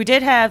 Right. We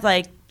did have,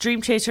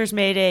 Dream Chasers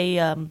made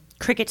a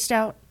cricket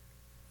stout.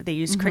 They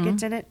used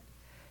crickets in it.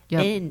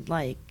 Yep.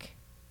 In,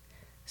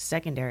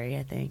 secondary,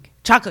 I think.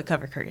 Chocolate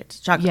covered crickets.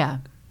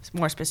 Chocolate.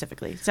 More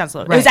specifically. Sounds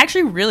low. Right. It was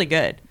actually really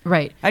good.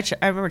 Right. I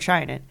remember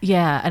trying it.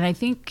 Yeah, and I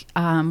think,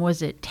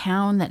 was it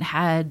Town that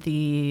had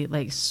the,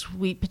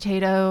 sweet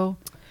potato...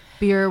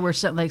 beer where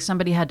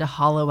somebody had to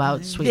hollow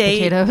out sweet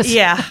potatoes.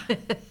 Yeah.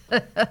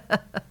 That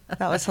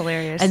was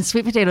hilarious. And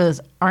sweet potatoes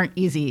aren't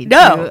easy.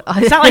 No,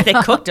 it's not like they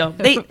cooked them.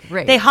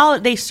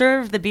 Right. They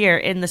served the beer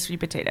in the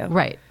sweet potato.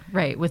 Right,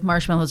 with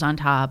marshmallows on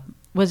top.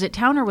 Was it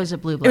Town or was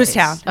it Blue Blaze? It was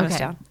Town. Okay. It was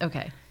Town.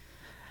 Okay.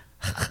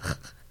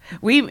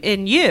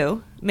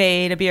 You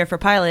made a beer for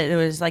Pilot. It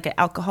was like an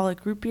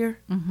alcoholic root beer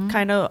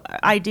kind of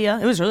idea.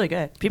 It was really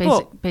good.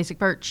 Basic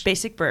Birch.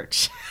 Basic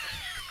Birch.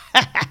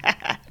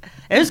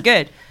 It was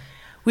good.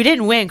 We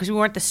didn't win because we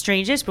weren't the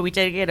strangest, but we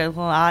did get a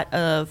lot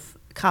of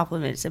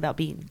compliments about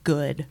being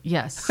good.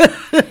 Yes.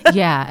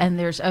 Yeah, and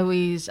there's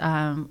always,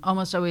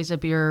 almost always a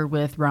beer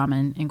with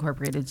ramen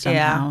incorporated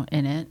somehow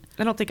in it.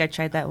 I don't think I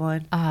tried that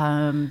one.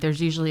 There's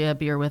usually a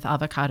beer with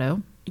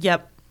avocado.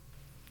 Yep.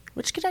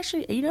 Which could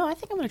actually, I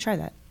think I'm going to try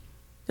that.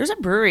 There's a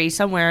brewery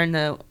somewhere in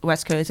the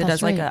West Coast that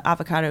does like an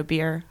avocado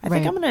beer. I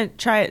think I'm going to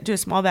try it, do a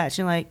small batch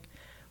and what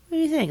do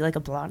you think? Like a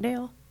blonde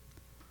ale?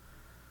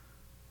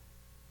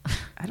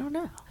 I don't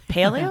know.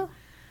 Pale ale?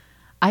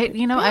 I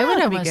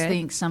would almost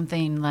think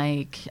something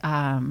like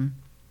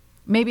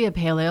maybe a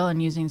pale ale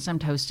and using some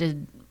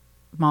toasted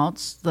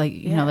malts,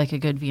 like a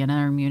good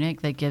Vienna or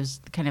Munich that gives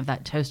kind of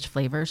that toast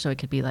flavor. So it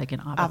could be like an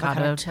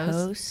avocado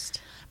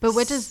toast. But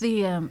what does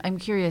the I'm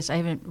curious, I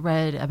haven't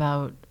read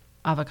about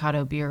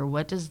avocado beer.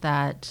 What does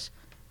that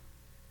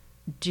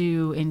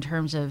do in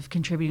terms of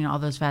contributing all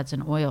those fats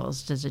and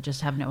oils? Does it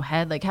just have no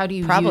head? Like, how do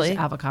you use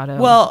avocado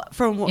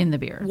in the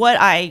beer? What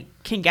I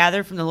can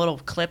gather from the little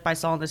clip I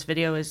saw in this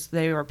video is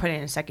they were putting it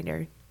in a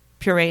secondary,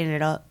 pureeing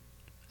it up.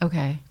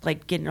 Okay.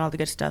 Like getting all the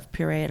good stuff,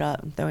 puree it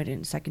up and throwing it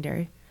in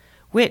secondary.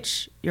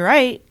 Which, you're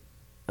right,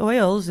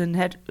 oils and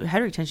head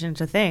retention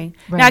is a thing.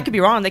 Right. Now, I could be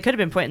wrong. They could have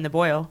been put in the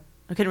boil.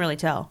 I couldn't really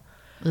tell.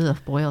 Ugh,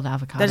 boiled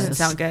avocados. That doesn't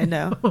sound good,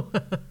 no.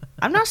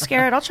 I'm not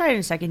scared. I'll try it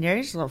in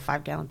secondary. Just a little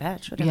 5-gallon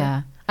batch, whatever.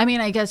 Yeah. I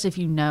mean, I guess if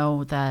you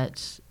know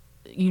that,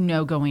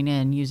 going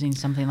in using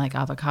something like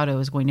avocado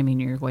is going to mean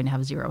you're going to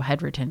have zero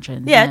head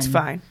retention. Yeah, it's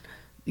fine.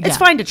 Yeah. It's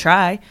fine to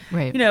try.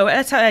 Right.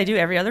 That's how I do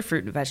every other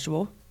fruit and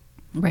vegetable.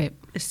 Right.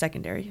 It's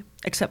secondary,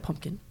 except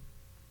pumpkin.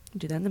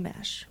 Do that in the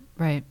mash.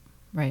 Right.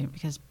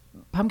 Because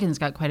pumpkin's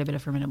got quite a bit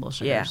of fermentable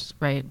sugars. Yeah.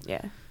 Right.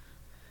 Yeah.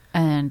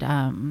 And,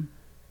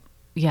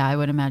 I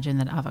would imagine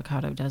that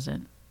avocado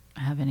doesn't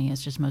have any.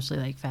 It's just mostly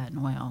like fat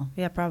and oil.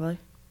 Yeah, probably.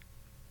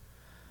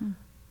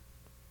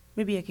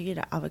 Maybe I could get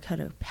an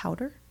avocado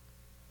powder.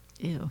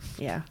 Ew.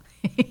 Yeah.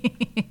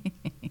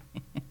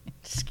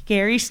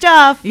 Scary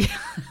stuff.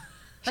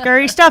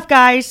 Scary stuff,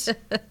 guys.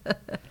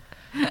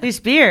 These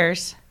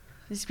beers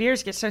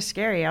get so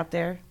scary out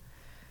there.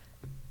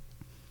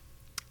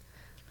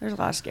 There's a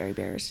lot of scary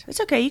beers.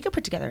 It's okay. You can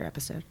put together an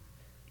episode.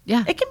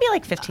 Yeah. It can be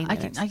like 15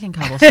 minutes. I can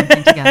cobble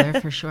something together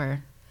for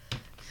sure.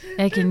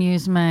 I can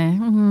use my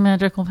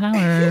magical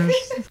powers.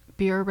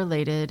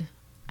 Beer-related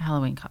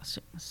Halloween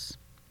costumes.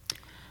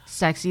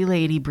 Sexy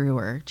lady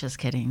brewer. Just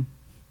kidding.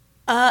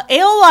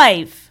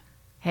 Alewife.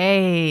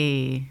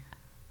 Hey.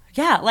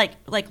 Yeah, like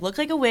look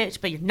like a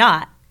witch, but you're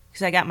not.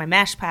 Because I got my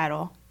mash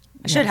paddle.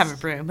 I should have a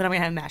broom, but I'm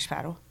going to have a mash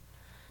paddle.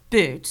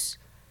 Boots.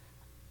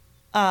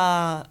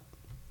 Cauldron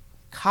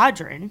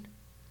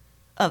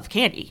of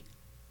candy.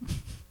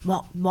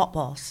 Malt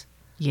balls.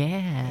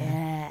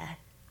 Yeah.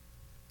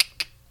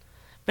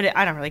 But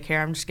I don't really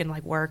care. I'm just going to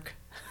like work.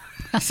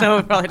 So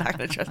I'm probably not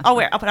going to trust. I'll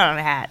put on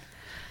a hat.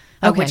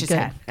 A witch's good,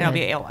 hat. And I'll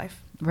be alewife.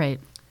 Right.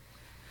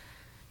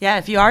 Yeah,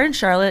 if you are in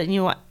Charlotte and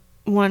you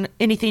want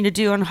anything to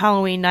do on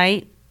Halloween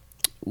night,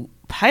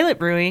 Pilot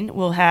Brewing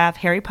will have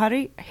Harry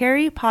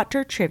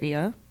Potter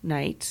trivia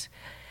night.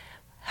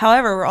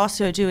 However, we're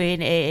also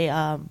doing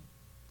a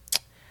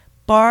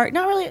bar,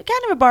 not really,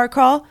 kind of a bar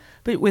crawl,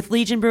 but with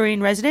Legion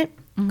Brewing resident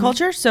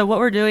culture. So what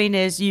we're doing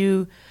is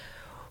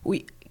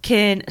we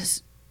can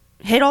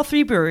hit all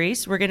 3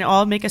 breweries. We're going to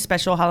all make a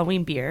special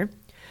Halloween beer.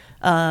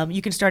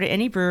 You can start at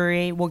any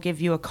brewery. We'll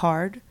give you a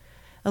card,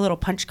 a little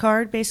punch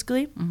card,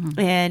 basically.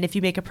 And if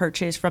you make a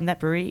purchase from that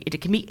brewery,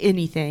 it can be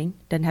anything.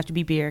 Doesn't have to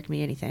be beer. It can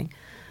be anything.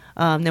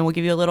 Then we'll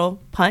give you a little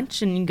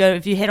punch, and you can go.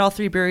 If you hit all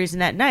 3 breweries in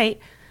that night,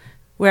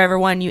 wherever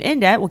one you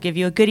end at, we'll give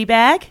you a goodie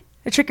bag,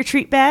 a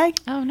trick-or-treat bag.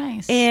 Oh,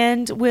 nice.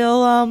 And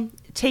we'll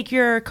take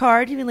your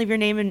card. You can leave your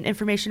name and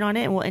information on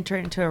it, and we'll enter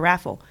it into a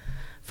raffle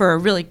for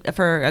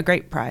a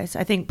great prize.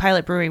 I think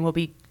Pilot Brewing will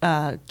be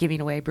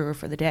giving away Brewer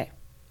for the Day.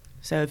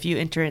 So if you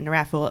enter in the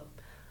raffle,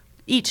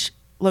 each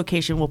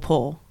location will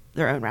pull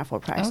their own raffle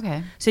prize.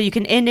 Okay. So you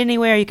can end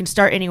anywhere, you can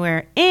start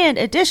anywhere. And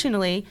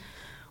additionally,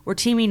 we're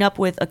teaming up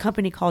with a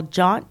company called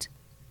Jaunt.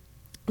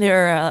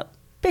 They're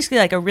basically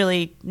like a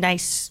really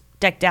nice,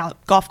 decked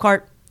out golf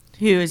cart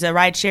who is a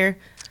ride share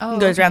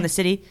and goes around the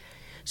city.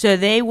 So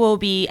they will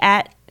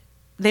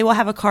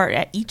have a cart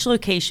at each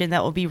location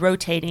that will be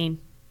rotating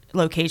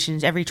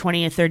locations every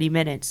 20 to 30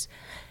 minutes.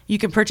 You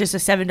can purchase a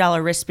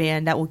 $7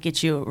 wristband that will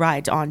get you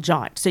rides on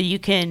Jaunt. So you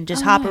can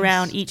just hop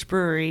around each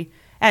brewery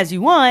as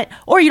you want,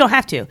 or you don't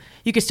have to.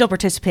 You can still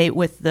participate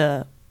with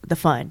the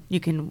fun. You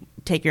can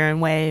take your own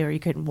way, or you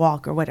can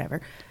walk, or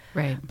whatever.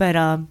 Right. But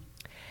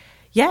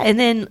yeah, and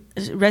then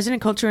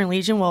Resident Culture and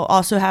Legion will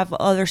also have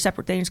other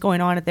separate things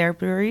going on at their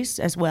breweries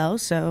as well.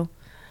 So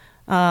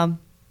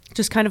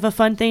just kind of a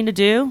fun thing to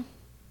do.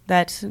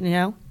 That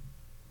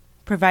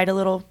provide a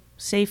little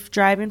safe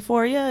driving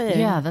for you.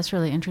 Yeah, that's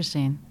really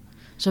interesting.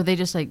 So they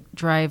just like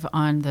drive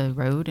on the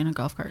road in a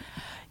golf cart?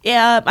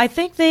 Yeah, I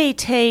think they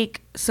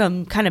take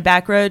some kind of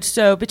back roads.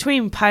 So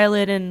between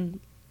Pilot and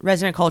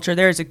Resident Culture,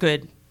 there's a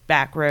good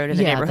back road in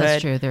the neighborhood. Yeah,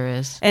 that's true. There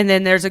is. And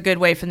then there's a good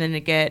way for them to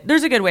get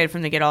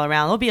all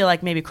around. They'll be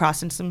like maybe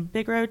crossing some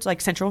big roads,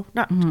 like Central.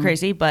 Not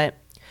crazy, but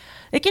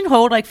it can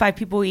hold like 5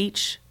 people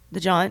each,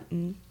 the Jaunt,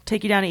 and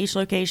take you down to each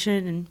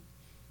location. And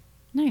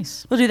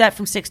nice. We'll do that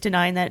from 6 to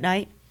 9 that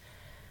night.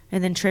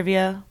 And then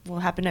trivia will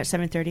happen at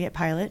 7:30 at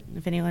Pilot.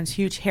 If anyone's a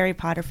huge Harry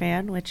Potter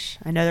fan, which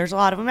I know there's a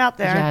lot of them out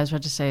there. Yeah, I was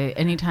about to say,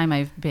 anytime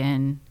I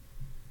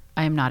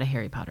am not a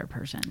Harry Potter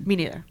person. Me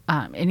neither.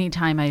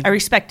 Anytime I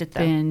respect it, though.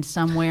 Been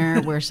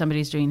somewhere where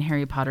somebody's doing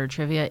Harry Potter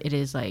trivia, it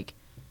is like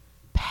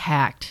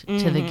packed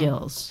to the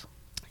gills.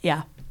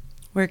 Yeah,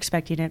 we're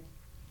expecting it.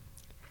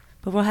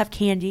 But we'll have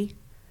candy,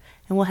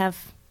 and we'll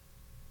have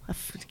a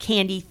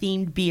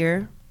candy-themed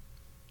beer.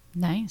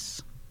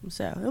 Nice.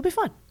 So it'll be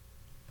fun.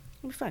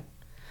 It'll be fun.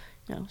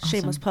 Awesome.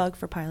 Shameless plug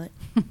for Pilot.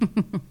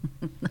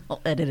 I'll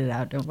edit it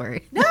out. Don't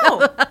worry.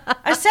 No,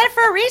 I said it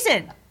for a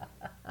reason.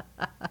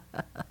 God.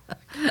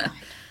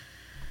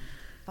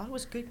 Thought it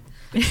was good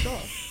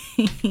stuff.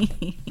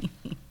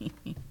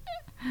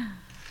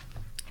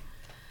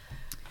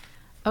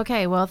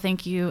 Okay, well,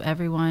 thank you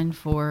everyone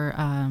for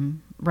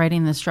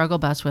riding the struggle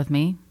bus with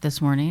me this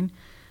morning.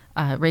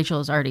 Rachel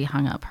has already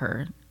hung up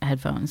her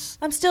headphones.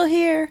 I'm still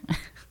here.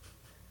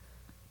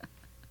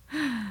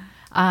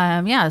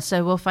 Yeah,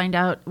 so we'll find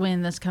out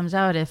when this comes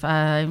out if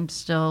I'm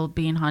still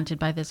being haunted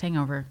by this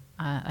hangover.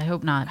 I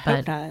hope not,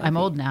 but I'm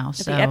old now,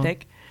 so it'd be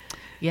epic.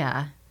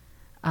 Yeah.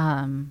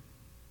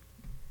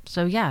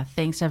 So yeah,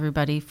 thanks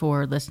everybody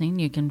for listening.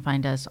 You can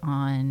find us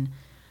on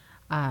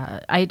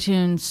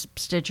iTunes,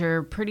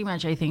 Stitcher, pretty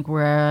much I think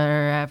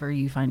wherever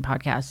you find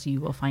podcasts,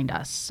 you will find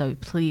us. So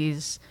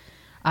please,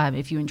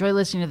 if you enjoy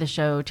listening to the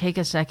show, take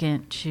a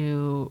second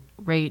to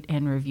rate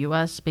and review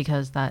us,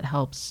 because that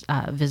helps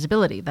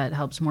visibility. That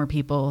helps more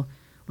people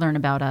learn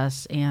about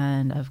us.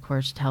 And of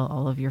course, tell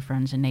all of your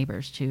friends and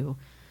neighbors to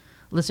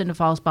listen to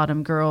False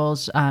Bottom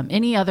Girls,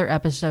 any other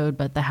episode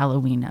but the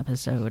Halloween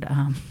episode.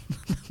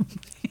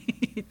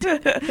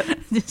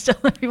 Just tell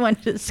everyone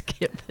to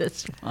skip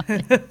this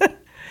one.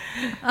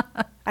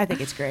 I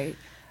think it's great.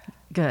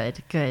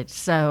 Good.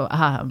 So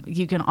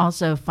you can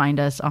also find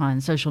us on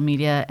social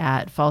media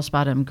at False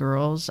Bottom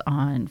Girls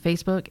on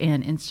Facebook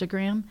and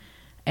Instagram.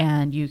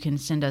 And you can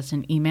send us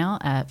an email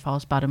at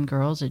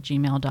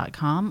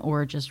falsebottomgirls@gmail.com,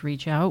 or just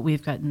reach out.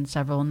 We've gotten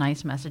several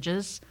nice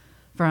messages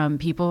from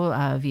people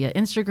via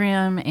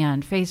Instagram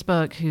and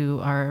Facebook who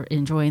are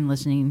enjoying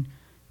listening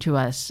to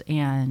us.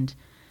 And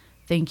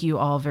thank you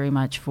all very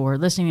much for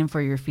listening and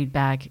for your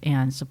feedback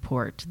and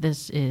support.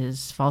 This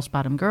is False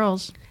Bottom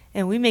Girls.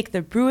 And we make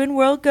the brewing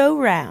world go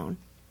round.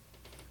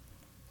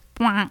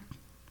 Wah,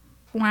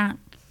 wah,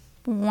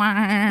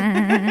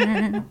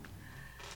 wah.